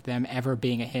books, of them ever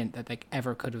being a hint that, like,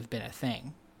 ever could have been a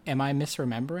thing. Am I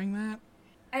misremembering that?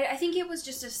 I think it was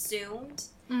just assumed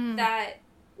that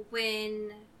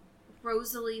when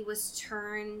Rosalie was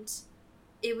turned,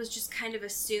 it was just kind of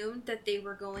assumed that they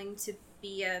were going to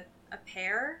be a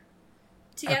pair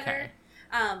together.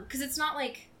 Because it's not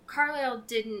like Carlisle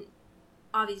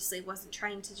wasn't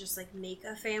trying to just like make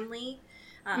a family.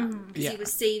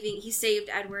 Because he saved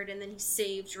Edward and then he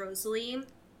saved Rosalie.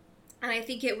 And I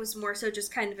think it was more so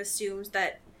just kind of assumed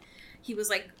that he was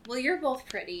like, well, you're both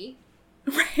pretty.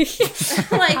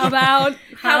 Right. Like, how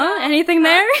about anything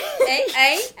there?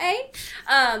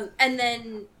 And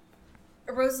then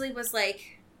Rosalie was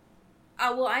like,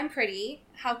 oh, well, I'm pretty.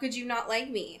 How could you not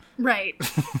like me? Right.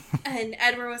 And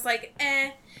Edward was like, eh.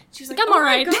 She was like, I'm oh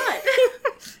alright. my God.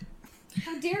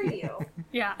 How dare you?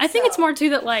 Yeah, I think it's more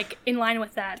too that, like, in line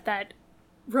with that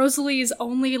Rosalie's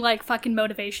only, like, fucking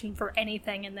motivation for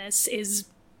anything in this is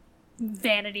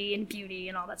vanity and beauty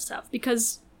and all that stuff,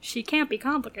 because she can't be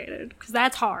complicated, because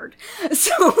that's hard.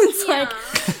 So it's like,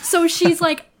 so she's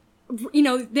like, you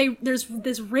know, there's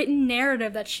this written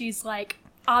narrative that she's like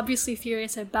obviously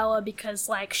furious at Bella because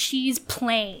like she's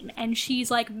plain and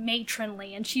she's like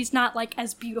matronly and she's not like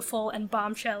as beautiful and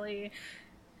bombshelly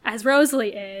as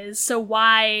Rosalie is. So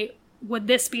why would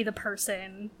this be the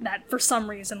person that for some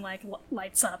reason like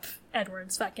lights up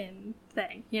Edward's fucking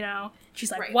thing, you know? She's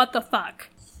like, right. What the fuck?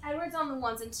 Edward's on the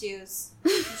 1s and 2s.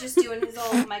 He's just doing his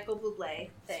old Michael Bublé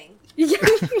thing.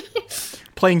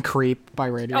 Playing Creep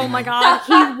by Radiohead. Oh my god,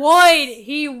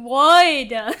 he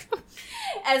would!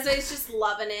 Esme's just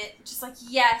loving it. Just like,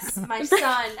 yes, my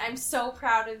son, I'm so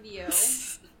proud of you.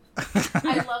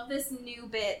 I love this new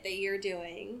bit that you're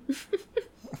doing.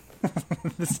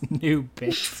 This new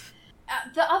bit.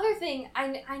 The other thing,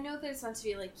 I know that it's meant to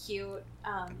be, like, cute,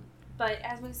 but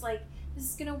Edward's like, this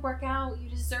is gonna work out, you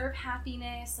deserve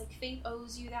happiness, like, fate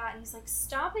owes you that, and he's like,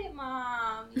 stop it,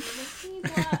 Mom, you make me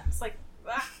blush. It's like,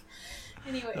 ah.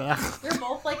 Anyway, you're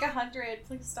both like 100,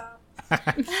 please stop.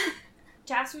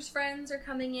 Jasper's friends are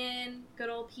coming in, good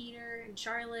old Peter and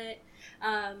Charlotte,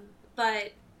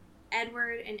 but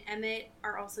Edward and Emmett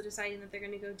are also deciding that they're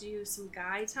going to go do some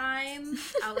guy time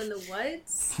out in the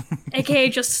woods. AKA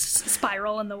just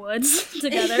spiral in the woods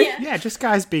together. Yeah, just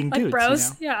guys being Like dudes.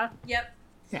 bros, You know? yeah.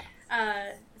 Yep.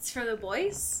 Yeah. It's for the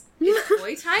boys. It's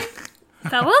boy time.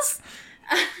 Fellas?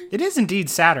 It is indeed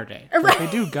Saturday. Like,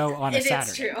 they do go on a It is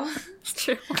Saturday. true. It's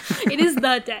true. It is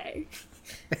the day.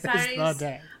 It's the Saturdays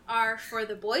day. are for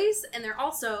the boys, and they're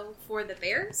also for the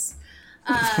bears.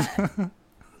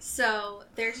 So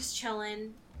they're just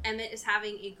chilling. Emmett is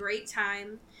having a great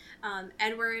time.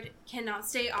 Edward cannot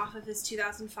stay off of his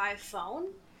 2005 phone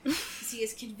because he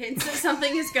is convinced that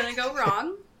something is going to go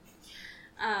wrong.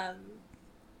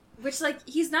 Which, like,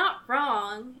 he's not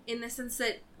wrong in the sense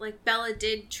that, like, Bella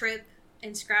did trip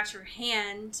and scratch her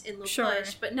hand in the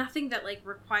bush, but nothing that, like,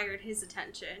 required his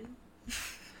attention.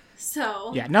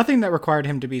 So... Yeah, nothing that required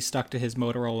him to be stuck to his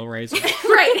Motorola Razr.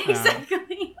 Right,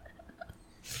 exactly.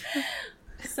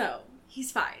 So,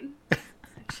 he's fine,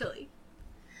 actually.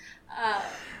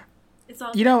 It's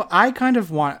all... You know, I kind of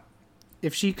want...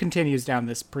 If she continues down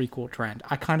this prequel trend,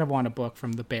 I kind of want a book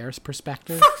from the bear's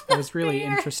perspective. I was really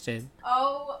interested.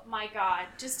 Oh my god.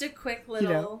 Just a quick little...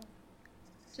 You know.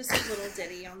 Just a little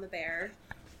ditty on the bear.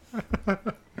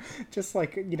 Just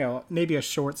like, you know, maybe a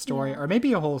short story or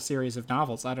maybe a whole series of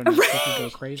novels. I don't know. They could go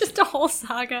crazy. Just a whole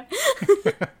saga.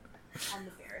 On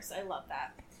the bears. I love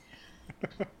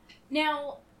that.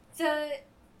 Now, the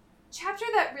chapter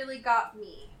that really got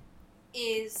me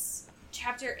is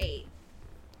chapter 8.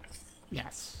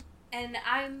 Yes. And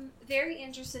I'm very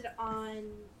interested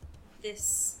on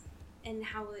this and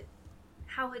how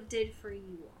it did for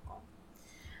you all.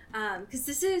 Because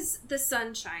this is the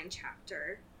Sunshine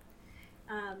chapter,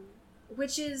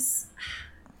 which is,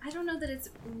 I don't know that it's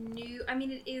new. I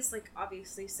mean, it is, like,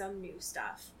 obviously some new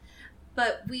stuff.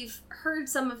 But we've heard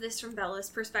some of this from Bella's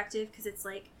perspective, because it's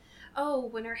like, oh,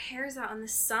 when her hair's out in the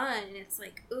sun, it's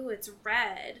like, ooh, it's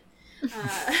red.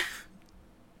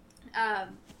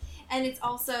 And it's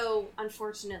also,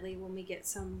 unfortunately, when we get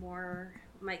some more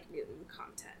Mike Newton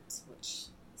content, which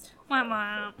is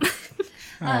Wow.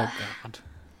 Oh, God.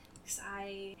 because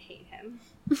I hate him,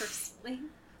 personally.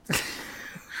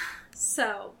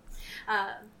 So,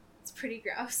 it's pretty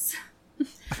gross.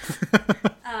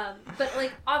 But,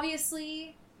 like,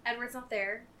 obviously, Edward's not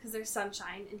there, because there's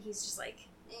Sunshine, and he's just like,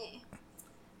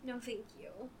 no thank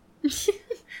you.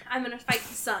 I'm gonna fight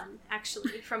the sun,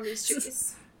 actually, from these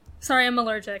trees. Sorry, I'm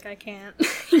allergic. I can't.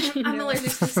 I'm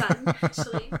allergic to the sun,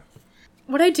 actually.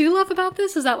 What I do love about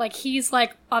this is that, like, he's,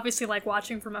 like, obviously, like,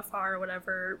 watching from afar or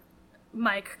whatever.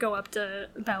 Mike go up to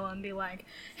Bella and be like,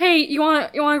 hey, you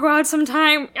want to go out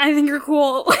sometime? I think you're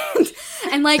cool.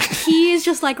 And, like, he is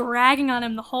just, like, ragging on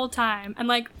him the whole time. And,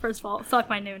 like, first of all, fuck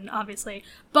Mike Newton, obviously.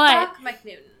 But Fuck Mike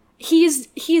Newton.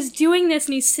 he's doing this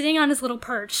and he's sitting on his little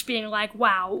perch being like,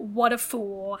 wow, what a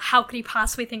fool. How could he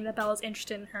possibly think that Bella's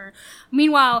interested in her?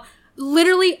 Meanwhile,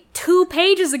 literally 2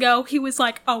 pages ago, he was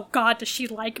like, oh God, does she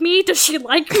like me? Does she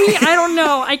like me? I don't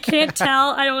know. I can't tell.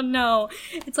 I don't know.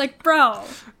 It's like, bro,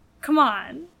 come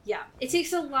on. Yeah, it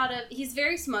takes a lot of... He's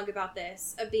very smug about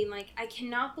this, of being like, I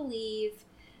cannot believe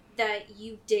that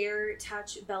you dare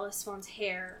touch Bella Swan's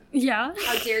hair. Yeah.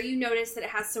 How dare you notice that it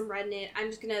has some red in it? I'm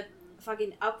just gonna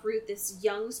fucking uproot this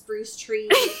young spruce tree.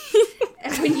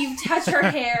 And when you touch her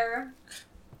hair,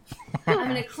 I'm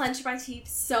gonna clench my teeth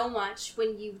so much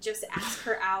when you just ask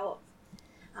her out.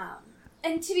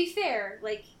 And to be fair,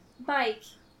 like, Mike,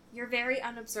 you're very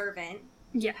unobservant.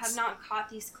 Yes. You have not caught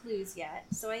these clues yet,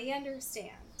 so I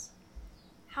understand.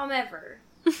 However,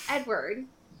 Edward,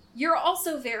 you're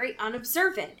also very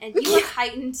unobservant, and you have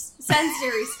heightened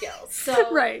sensory skills.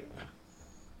 So Right.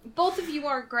 both of you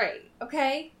are great,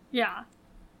 okay? Yeah.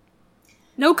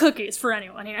 No cookies for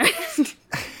anyone here.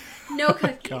 No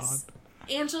cookies. God.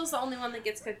 Angel's the only one that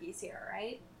gets cookies here,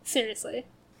 right? Seriously.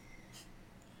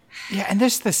 Yeah, and the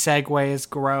segue is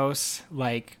gross.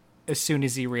 Like, as soon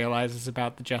as he realizes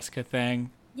about the Jessica thing. And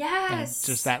Yes.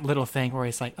 just that little thing where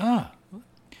he's like, oh,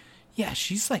 yeah,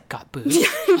 she's like got boobs.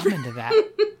 I'm into that.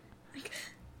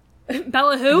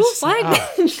 Bella who? It's just What? like,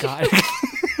 oh, God.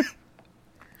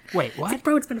 Wait, what?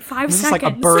 Bro, it's been 5 This is seconds.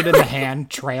 like a bird in the hand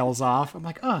trails off. I'm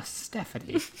like, oh,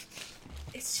 Stephanie.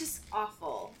 It's just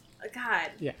awful.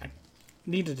 God. Yeah.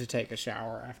 Needed to take a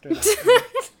shower after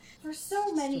that. For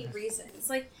so many reasons.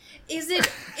 Like, is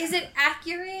it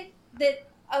accurate that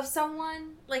of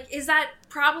someone, like, is that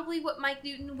probably what Mike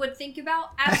Newton would think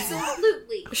about?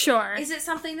 Absolutely. Sure. Is it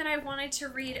something that I wanted to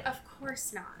read? Of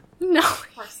course not. No. Of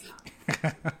course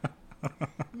not.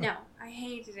 No, I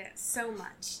hated it so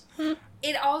much.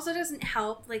 It also doesn't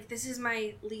help. Like, this is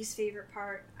my least favorite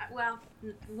part. Well,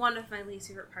 one of my least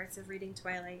favorite parts of reading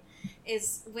Twilight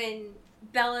is when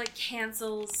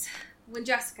when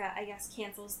Jessica, I guess,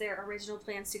 cancels their original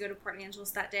plans to go to Port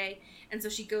Angeles that day. And so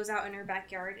she goes out in her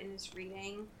backyard and is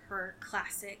reading her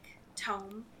classic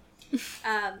tome.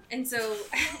 And so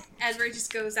Edward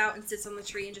just goes out and sits on the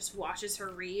tree and just watches her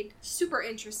read. Super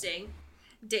interesting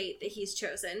date that he's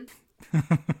chosen.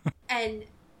 And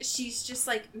she's just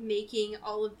like making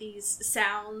all of these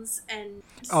sounds and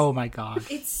Oh my god.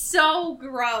 it's so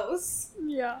gross.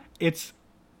 Yeah. It's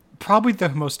probably the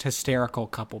most hysterical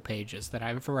couple pages that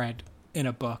I've read in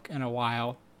a book in a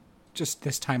while, just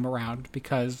this time around,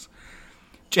 because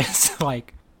just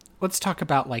like, let's talk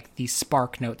about like the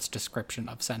Spark Notes description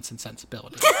of Sense and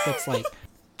Sensibility. It's like,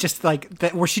 just like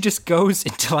that, where she just goes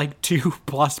into like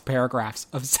 2+ paragraphs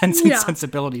of Sense and Yeah.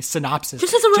 Sensibility synopsis,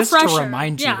 Just as a refresher. to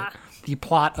remind Yeah. you the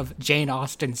plot of Jane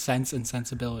Austen's Sense and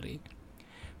Sensibility,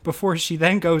 before she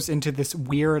then goes into this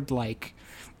weird like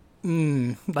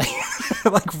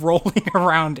like rolling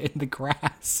around in the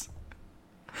grass,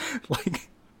 like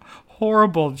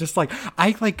horrible. Just like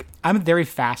I'm a very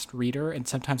fast reader, and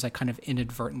sometimes I kind of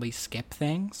inadvertently skip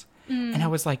things. And I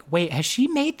was like, wait, has she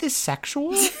made this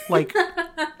sexual? Like,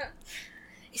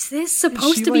 Is this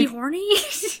supposed she, to be like- horny?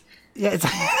 yeah, it's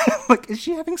like, is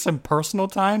she having some personal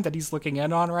time that he's looking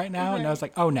in on right now? And I was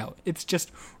like, oh no, it's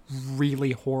just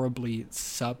really horribly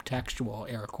subtextual,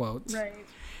 air quotes. Right.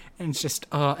 And it's just,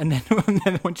 and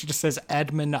then when she just says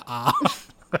Edmund,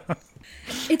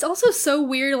 It's also so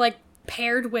weird, like,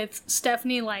 paired with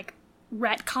Stephanie, like,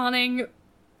 retconning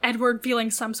Edward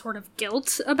feeling some sort of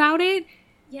guilt about it.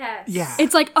 Yes. yeah.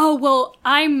 It's like, oh, well,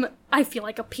 I feel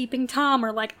like a peeping Tom,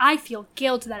 or like, I feel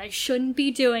guilt that I shouldn't be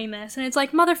doing this. And it's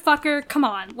like, motherfucker, come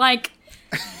on. Like,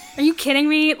 are you kidding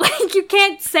me? Like, you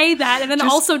can't say that and then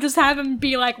also just have him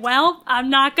be like, well, I'm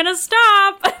not gonna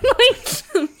stop.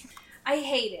 Like, I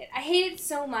hate it. I hate it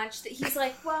so much that he's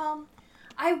like, well,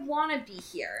 I want to be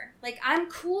here. Like, I'm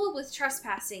cool with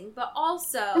trespassing, but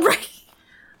also, right.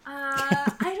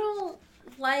 I don't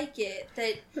like it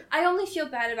that I only feel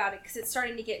bad about it because it's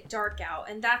starting to get dark out,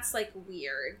 and that's, like,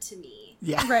 weird to me.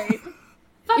 yeah. Right.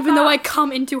 Fuck Even though I off.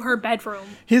 come into her bedroom.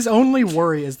 His only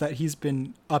worry is that he's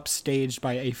been upstaged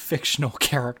by a fictional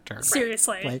character.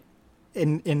 Seriously. Like,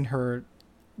 in her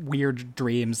weird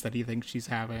dreams that he thinks she's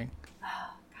having.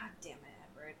 God damn it,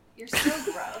 Edward. You're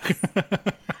so gross.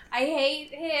 I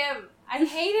hate him. I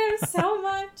hate him so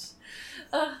much.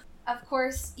 Ugh. Of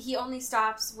course, he only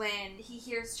stops when he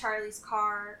hears Charlie's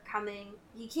car coming.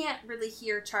 He can't really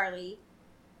hear Charlie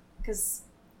because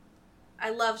I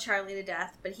love Charlie to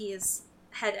death, but he is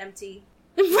head empty.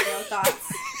 No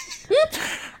thoughts.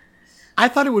 I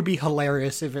thought it would be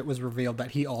hilarious if it was revealed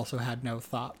that he also had no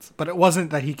thoughts, but it wasn't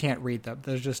that he can't read them.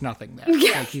 There's just nothing there.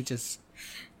 Yeah. Like, he just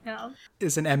Yeah.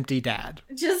 is an empty dad.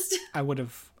 Just, I would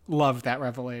have loved that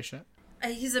revelation.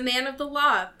 he's a man of the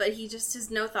law, but he just has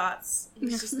no thoughts.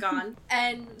 He's just gone.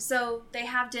 And so they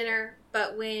have dinner,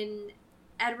 but when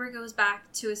Edward goes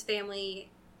back to his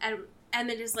family,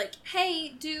 Emmett is like, hey,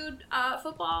 dude,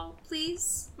 football,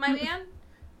 please, my man.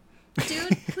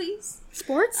 Dude, please.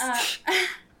 Sports?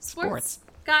 Sports.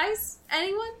 Guys,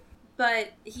 anyone?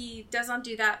 But he does not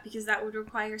do that because that would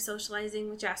require socializing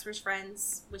with Jasper's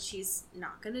friends, which he's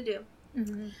not going to do.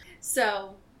 Mm-hmm.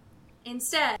 So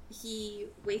instead, he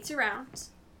waits around,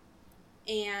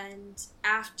 and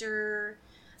after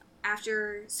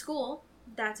school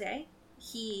that day,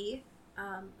 he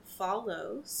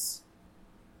follows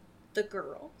the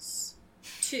girls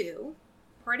to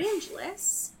Port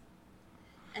Angeles,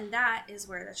 and that is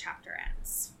where the chapter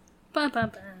ends. Bum, bum,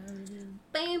 bum.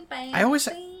 Bam, bam, I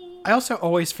bam. also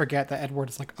always forget that Edward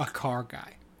is like a car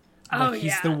guy. Oh, Like,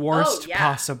 he's yeah. the worst Oh, yeah.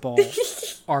 possible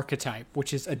archetype,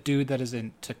 which is a dude that is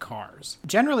into cars.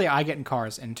 Generally, I get in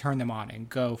cars and turn them on and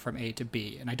go from A to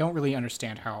B, and I don't really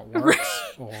understand how it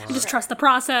works, or Just trust the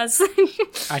process.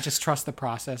 I just trust the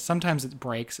process. Sometimes it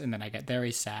breaks, and then I get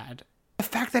very sad. The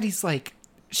fact that he's like,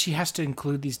 she has to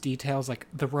include these details, like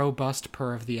the robust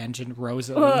purr of the engine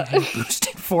Rosalie had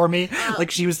boosted for me. Like,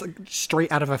 she was like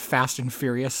straight out of a Fast and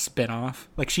Furious spin-off.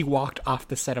 Like, she walked off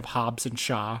the set of Hobbs and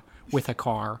Shaw with a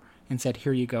car and said,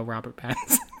 here you go, Robert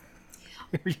Pattinson.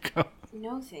 Here you go,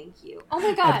 No, thank you. Oh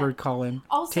my god. Edward Cullen.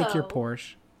 Also- Take your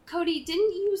Porsche. Cody,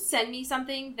 didn't you send me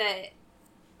something that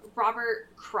Robert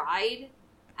cried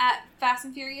at Fast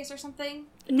and Furious or something?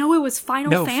 No, it was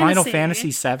Final Fantasy. Final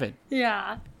Fantasy VII.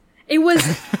 Yeah. It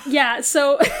was, yeah,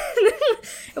 so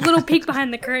a little peek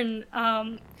behind the curtain.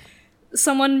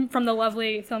 Someone from the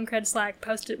lovely Film Cred Slack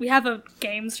posted, we have a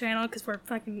games channel because we're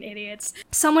fucking idiots.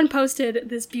 Someone posted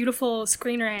this beautiful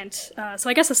Screen Rant, so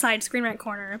I guess a side Screen Rant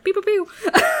corner, beep, beep, beep,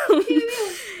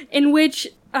 in which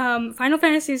Final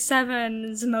Fantasy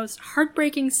VII's most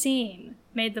heartbreaking scene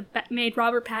made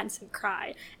Robert Pattinson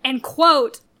cry. And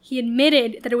quote, he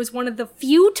admitted that it was one of the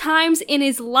few times in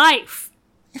his life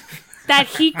that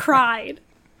he cried.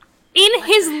 In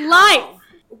his life!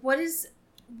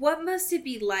 What must it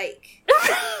be like?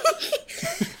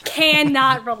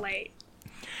 Cannot relate.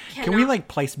 Can we, like,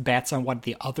 place bets on what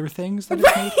the other things that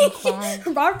have made him cry?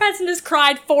 Robert Pattinson has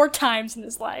cried 4 times in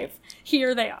his life.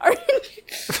 Here they are.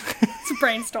 It's a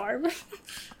brainstorm.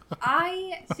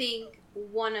 I think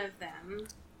one of them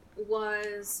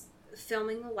was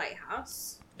filming The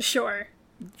Lighthouse. Sure.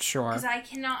 Sure. Because I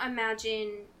cannot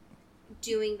imagine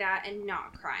doing that and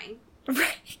not crying.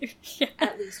 Right. Yeah.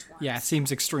 At least once. Yeah, it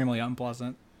seems extremely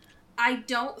unpleasant. I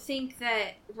don't think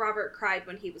that Robert cried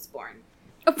when he was born.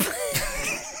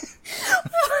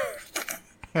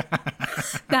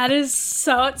 That is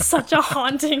such a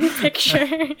haunting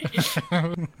picture.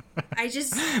 I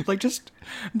just...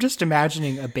 I'm just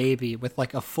imagining a baby with,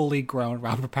 like, a fully grown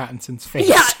Robert Pattinson's face.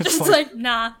 Yeah, It's just like,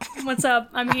 nah, what's up?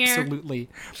 I'm here. absolutely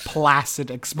placid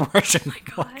expression.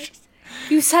 God.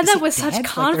 You said that it with dead? such Like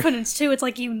confidence, too. It's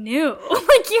like you knew.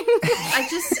 Like you...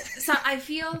 I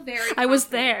feel very... I was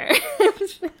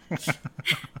confident. there.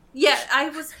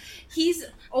 Yeah, he's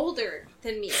older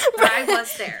than me, but I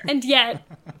was there. And yet...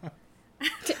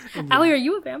 Allie, are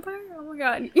you a vampire? Oh my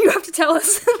god. You have to tell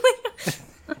us.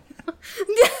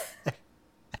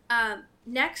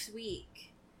 Next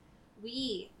week,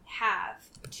 we have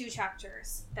 2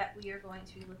 chapters that we are going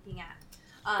to be looking at.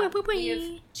 We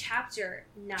have chapter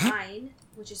 9,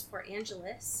 which is for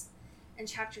Angelus, and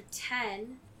chapter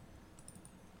 10,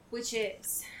 which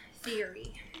is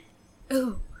Theory.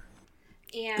 Ooh.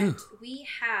 And we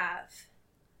have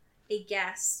a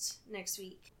guest next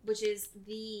week, which is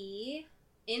the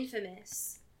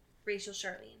infamous Rachel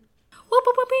Charlene. Whoop,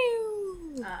 whoop, whoop,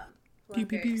 whoop. Who I'm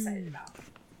very excited about.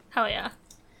 Hell yeah.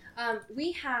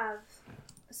 We have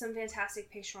some fantastic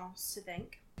patrons to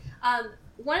thank.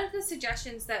 One of the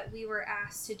suggestions that we were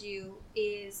asked to do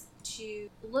is to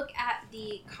look at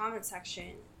the comment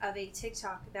section of a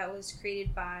TikTok that was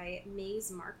created by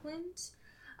Maze Markland.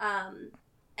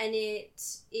 And it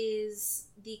is,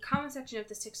 the comment section of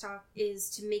this TikTok is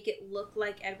to make it look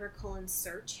like Edward Cullen's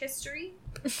search history.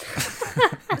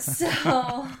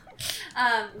 So,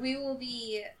 we will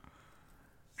be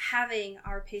having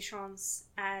our patrons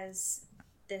as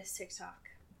this TikTok,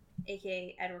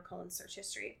 aka Edward Cullen's search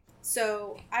history.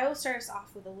 So I will start us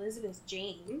off with Elizabeth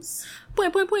James. Boy,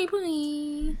 boy, boy,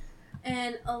 boy.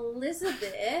 And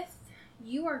Elizabeth,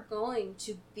 you are going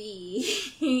to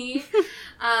be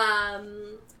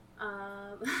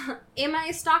Am I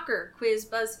a Stalker? Quiz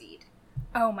BuzzFeed.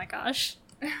 Oh my gosh.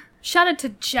 Shout out to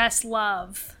Jess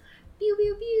Love. Pew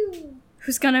pew pew.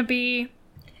 Who's gonna be...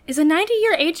 Is a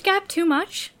 90-year age gap too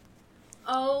much?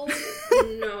 Oh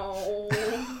no.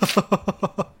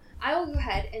 I will go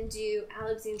ahead and do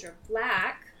Alexandra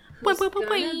Black, who's gonna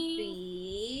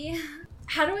be...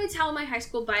 How do I tell my high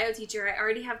school bio teacher I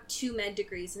already have 2 med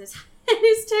degrees and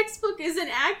his textbook isn't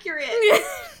accurate?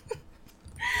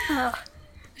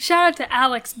 Shout out to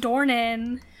Alex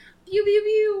Dornan. Pew pew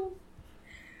pew.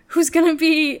 Who's gonna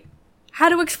be... How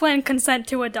to explain consent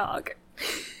to a dog.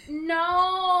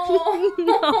 No.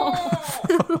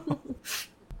 No.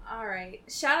 Alright.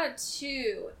 Shout out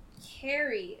to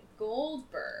Carrie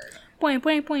Goldberg. Boing,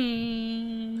 boing,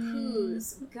 boing.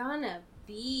 Who's gonna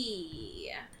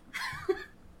be...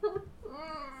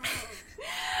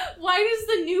 Why does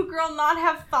the new girl not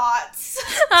have thoughts?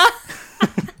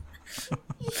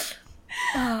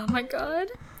 Oh my god.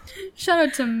 Shout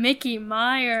out to Mickey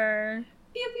Meyer.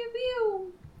 Pew pew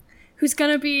pew. Who's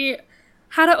gonna be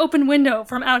how to open window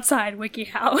from outside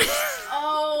WikiHow.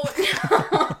 Oh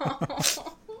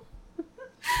no.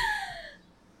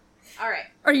 Alright.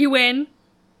 Are you in?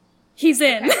 He's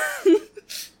in. Okay.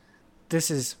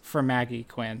 This is for Maggie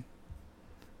Quinn.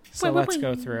 So Wait, let's wait.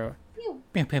 go through. Pew.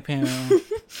 Pew, pew, pew.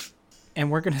 And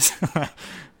we're going to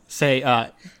say,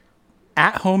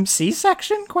 at-home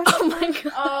C-section? Question? Oh my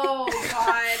god. Oh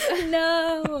god.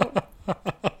 No.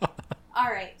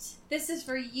 Alright. This is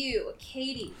for you,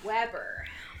 Katie Weber.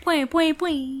 Boing, boing,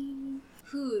 boing.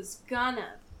 Who's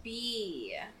gonna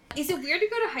be... Is it weird to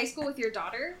go to high school with your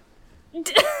daughter? No.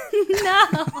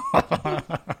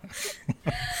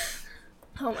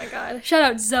 Oh my god. Shout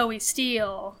out Zoe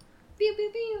Steele. Pew pew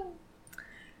pew.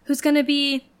 Who's gonna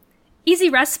be Easy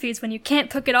recipes when you can't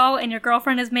cook it all and your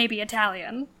girlfriend is maybe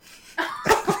Italian.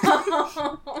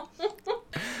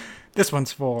 This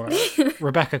one's for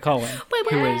Rebecca Cullen,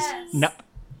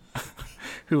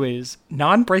 who is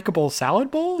non-breakable salad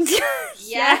bowls.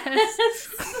 Yes.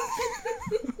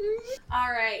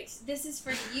 All right. This is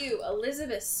for you,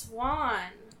 Elizabeth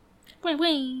Swan,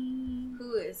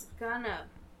 who is gonna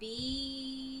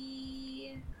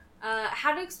be...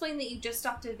 how to explain that you just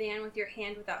stopped a van with your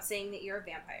hand without saying that you're a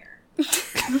vampire.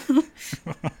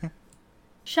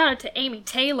 Shout out to Amy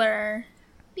Taylor,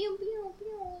 Pew, pew,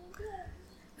 pew, pew.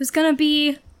 who's gonna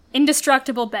be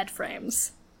indestructible bed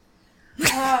frames.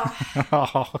 Oh,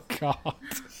 Oh, God.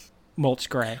 Mulch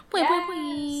Gray.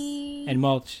 yes. And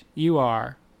Mulch, you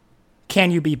are...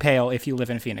 Can you be pale if you live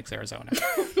in Phoenix, Arizona?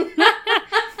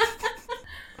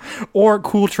 Or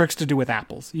cool tricks to do with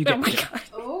apples. You Oh get my it. god.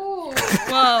 Oh.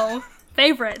 Whoa.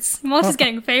 Favorites. Mulch is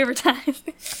getting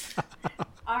favoritized.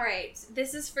 All right.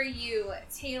 This is for you,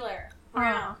 Taylor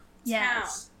Brown.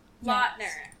 Yes. Town.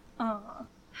 Lautner. Aw.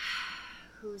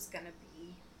 Who's gonna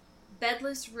be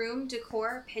bedless room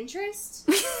decor Pinterest?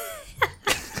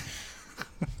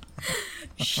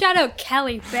 Shout out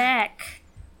Kelly Beck,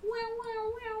 Wow,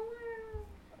 wow, wow, wow.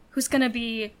 who's gonna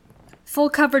be full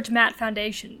coverage matte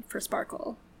foundation for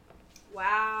Sparkle.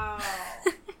 Wow.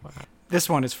 This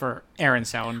one is for Aaron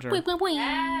Salinger.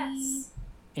 Yes.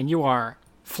 And you are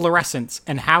fluorescents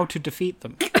and how to defeat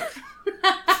them.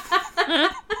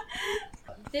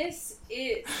 This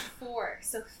is for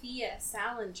Sophia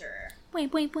Salinger,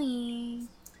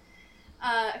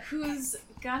 who's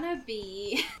gonna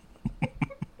be...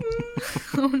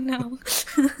 Oh no.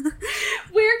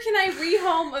 Where can I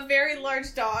rehome a very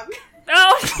large dog?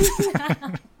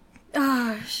 Oh!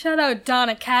 Oh, shout out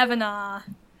Donna Kavanaugh,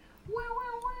 Wow,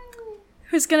 wow, wow.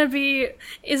 who's gonna be,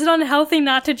 is it unhealthy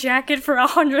not to jacket for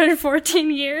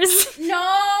 114 years?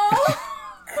 No!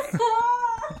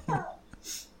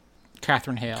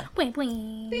 Catherine Hale. Wait,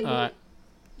 wait.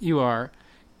 You are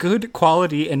good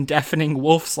quality and deafening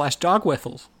wolf/dog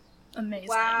whistles. Amazing.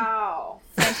 Wow.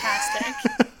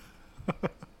 Fantastic.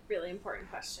 Really important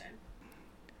question.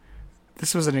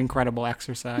 This was an incredible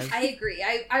exercise. I agree.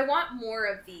 I want more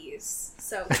of these,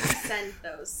 so please send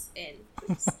those in,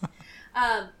 please.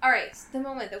 All right, the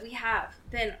moment that we have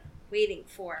been waiting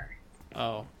for.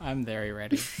 Oh, I'm very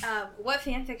ready. What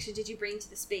fanfiction did you bring to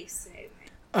the space today?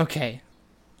 Okay.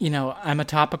 You know, I'm a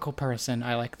topical person.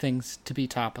 I like things to be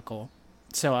topical.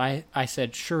 So I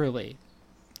said, surely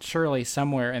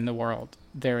somewhere in the world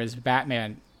there is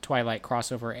Batman Twilight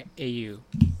crossover AU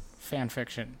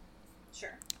fanfiction.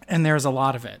 Sure. And there's a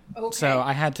lot of it. Okay. So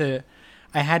I had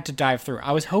to dive through.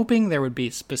 I was hoping there would be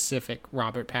specific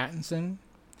Robert Pattinson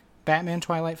Batman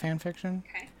Twilight fanfiction.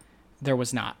 Okay. There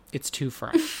was not. It's too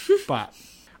fresh. But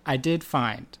I did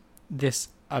find this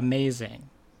amazing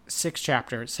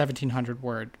 6-chapter,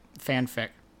 1,700-word fanfic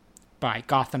by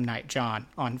Gotham Knight John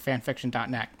on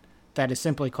fanfiction.net that is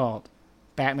simply called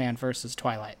Batman vs.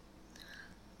 Twilight.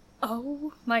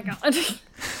 Oh my god.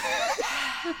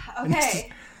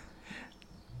 Okay.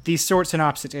 The short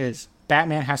synopsis is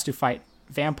Batman has to fight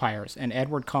vampires and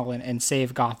Edward Cullen and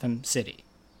save Gotham City.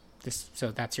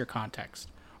 So that's your context.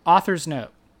 Author's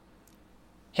note.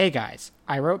 Hey guys,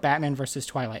 I wrote Batman vs.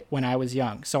 Twilight when I was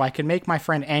young, so I could make my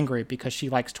friend angry because she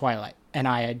likes Twilight, and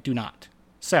I do not.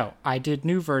 So, I did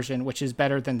new version, which is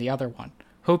better than the other one.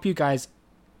 Hope you guys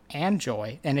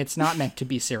enjoy, and it's not meant to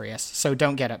be serious, so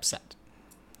don't get upset.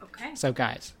 Okay. So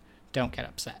guys, don't get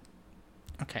upset.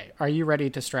 Okay, are you ready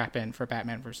to strap in for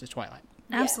Batman vs. Twilight?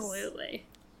 Absolutely.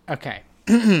 Okay.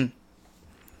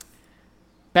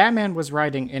 Batman was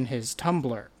riding in his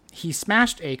Tumbler. He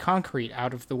smashed a concrete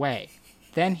out of the way.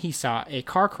 Then he saw a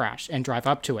car crash and drive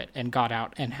up to it and got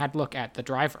out and had a look at the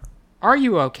driver. Are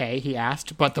you okay? He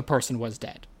asked, but the person was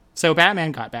dead. So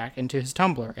Batman got back into his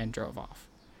Tumbler and drove off.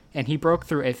 And he broke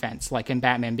through a fence like in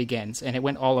Batman Begins, and it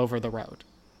went all over the road.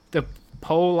 The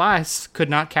police could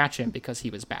not catch him because he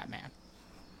was Batman.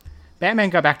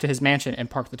 Batman got back to his mansion and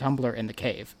parked the Tumbler in the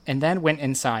cave, and then went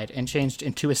inside and changed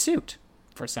into a suit,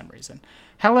 for some reason.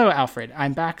 Hello, Alfred,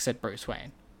 I'm back, said Bruce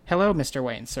Wayne. Hello, Mr.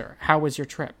 Wayne, sir. How was your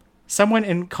trip? Someone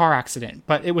in car accident,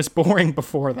 but it was boring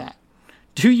before that.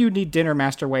 Do you need dinner,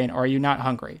 Master Wayne, or are you not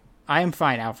hungry? I am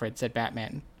fine, Alfred, said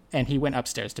Batman, and he went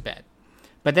upstairs to bed.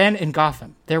 But then in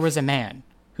Gotham, there was a man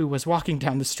who was walking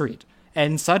down the street,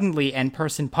 and suddenly a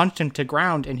person punched him to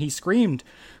ground, and he screamed.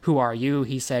 Who are you?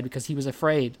 He said, because he was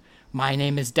afraid. My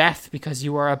name is Death, because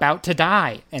you are about to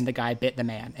die. And the guy bit the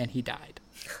man, and he died.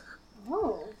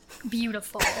 Oh.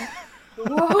 Beautiful.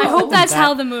 I hope that's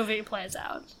how the movie plays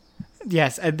out.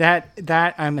 Yes,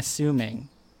 that I'm assuming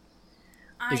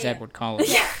is Edward Cullen.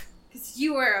 Yeah. Because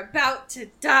you are about to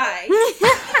die.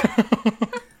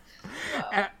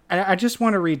 I just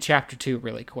want to read chapter 2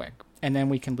 really quick, and then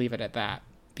we can leave it at that,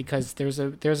 because there's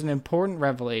an important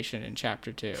revelation in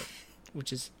chapter 2,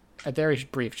 which is a very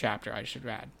brief chapter, I should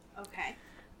add. Okay.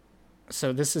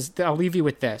 So I'll leave you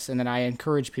with this, and then I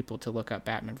encourage people to look up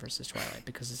Batman vs. Twilight,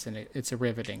 because it's a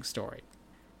riveting story.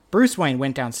 Bruce Wayne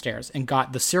went downstairs and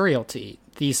got the cereal to eat,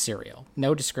 the cereal.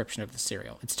 No description of the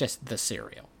cereal, it's just the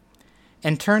cereal.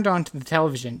 And turned on to the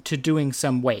television to doing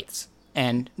some weights,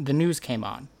 and the news came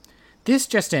on. This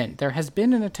just in, there has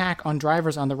been an attack on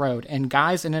drivers on the road and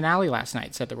guys in an alley last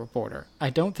night, said the reporter. I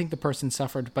don't think the person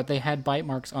suffered, but they had bite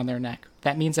marks on their neck.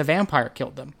 That means a vampire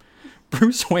killed them.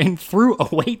 Bruce Wayne threw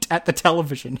a weight at the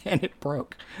television and it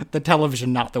broke. The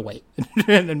television, not the weight.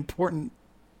 An important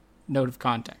note of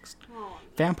context.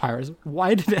 Vampires,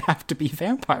 why did it have to be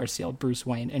vampires, yelled Bruce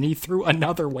Wayne, and he threw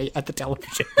another weight at the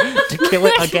television to kill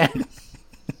it again.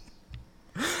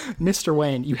 Mr.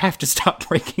 Wayne, you have to stop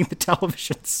breaking the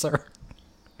television, sir,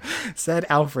 said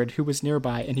Alfred, who was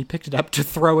nearby, and he picked it up to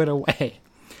throw it away.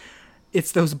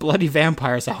 It's those bloody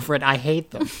vampires, Alfred. I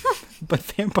hate them. But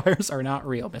vampires are not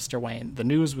real, Mr. Wayne. The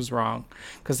news was wrong,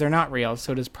 because they're not real,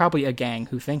 so it is probably a gang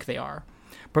who think they are.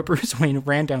 But Bruce Wayne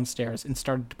ran downstairs and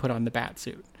started to put on the bat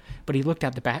suit. But he looked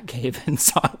at the Batcave and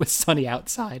saw it was sunny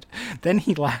outside. Then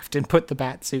he laughed and put the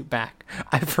bat suit back.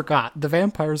 I forgot. The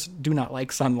vampires do not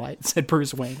like sunlight, said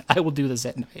Bruce Wayne. I will do this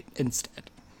at night instead.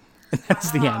 And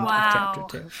that's the end of chapter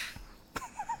 2.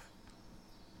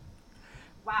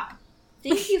 Wow.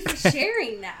 Thank you for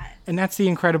sharing that. And that's the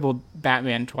incredible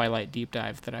Batman Twilight deep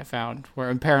dive that I found,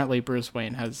 where apparently Bruce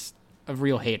Wayne has a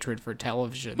real hatred for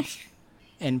televisions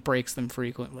and breaks them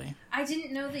frequently. I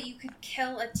didn't know that you could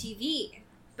kill a TV,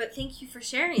 but thank you for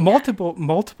sharing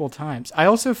multiple times. I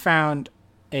also found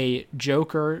a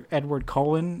Joker Edward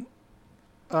Cullen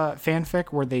fanfic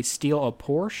where they steal a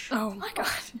Porsche. Oh my god.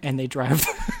 And they drive...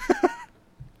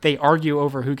 They argue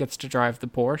over who gets to drive the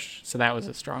Porsche, so that was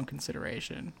a strong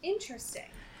consideration. Interesting.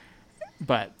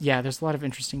 But yeah, there's a lot of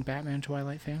interesting Batman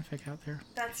Twilight fanfic out there.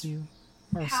 That's you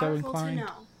are powerful so inclined to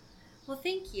know. Well,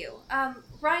 thank you.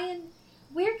 Ryan,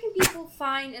 where can people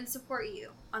find and support you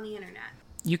on the internet?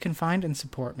 You can find and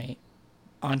support me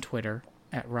on Twitter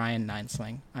at Ryan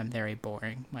Ninesling. I'm very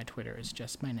boring. My Twitter is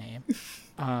just my name.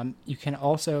 You can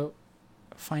also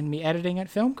find me editing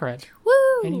at Film Cred. Woo!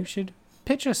 And you should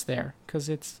pitch us there, because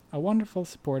it's a wonderful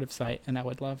supportive site, and I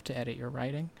would love to edit your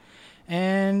writing.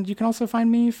 And you can also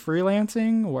find me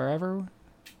freelancing wherever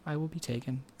I will be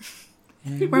taken.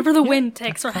 And, wherever the wind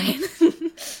takes, Ryan.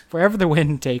 Wherever the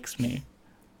wind takes me.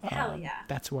 Hell yeah.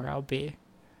 That's where I'll be.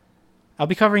 I'll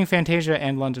be covering Fantasia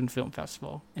and London Film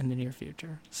Festival in the near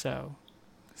future, so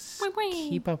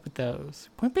keep up with those.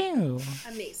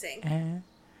 Amazing. And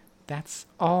that's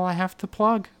all I have to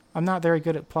plug. I'm not very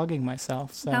good at plugging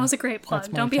myself. So that was a great plug.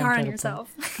 Don't be hard on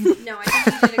yourself. No, I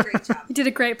think you did a great job. You did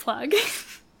a great plug.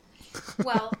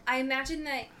 Well, I imagine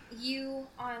that you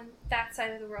on that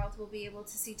side of the world will be able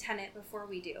to see Tenet before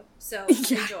we do. So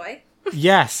enjoy.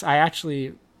 Yes, I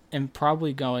actually am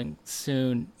probably going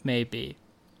soon, maybe.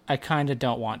 I kind of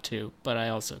don't want to, but I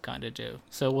also kind of do.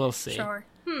 So we'll see. Sure.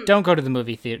 Don't go to the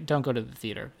movie theater. Don't go to the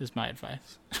theater is my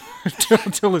advice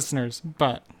to listeners.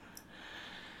 But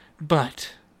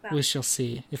we shall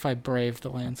see if I brave the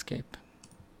landscape.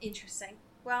 Interesting.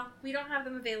 Well, we don't have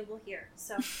them available here,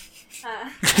 so.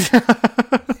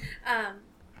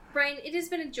 Brian, it has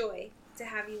been a joy to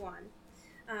have you on.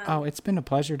 It's been a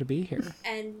pleasure to be here.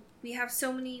 And we have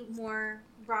so many more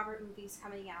Robert movies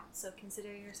coming out, so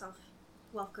consider yourself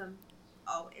welcome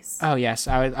always. Oh, yes.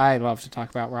 I love to talk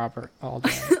about Robert all day.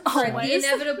 For the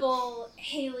inevitable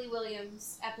Haley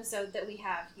Williams episode that we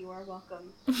have, you are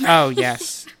welcome. Oh,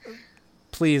 yes.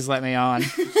 Please let me on.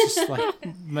 Just like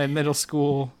my middle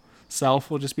school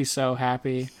self will just be so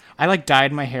happy. I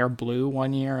dyed my hair blue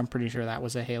one year. I'm pretty sure that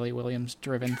was a Haley Williams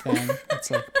driven thing.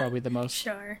 It's probably the most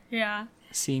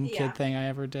scene kid thing I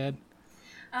ever did.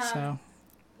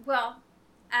 Well,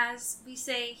 as we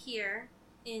say here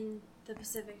in the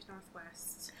Pacific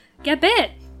Northwest, get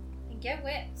bit and get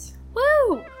wit.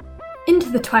 Woo! Into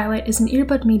the Twilight is an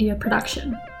Earbud Media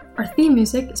production. Our theme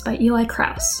music is by Eli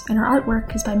Krauss, and our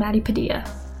artwork is by Maddie Padilla.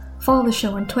 Follow the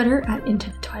show on Twitter at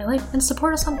Into the Twilight, and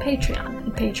support us on Patreon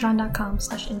at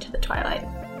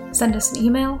patreon.com/intothetwilight. Send us an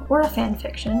email or a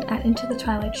fanfiction at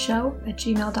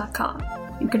intothetwilightshow@gmail.com.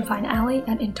 You can find Allie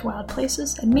at Into Wild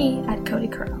Places and me at Cody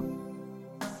Crow.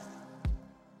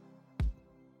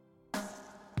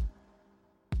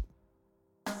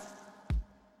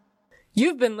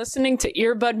 You've been listening to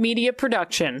Earbud Media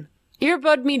Production.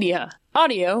 Earbud Media,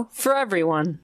 audio for everyone.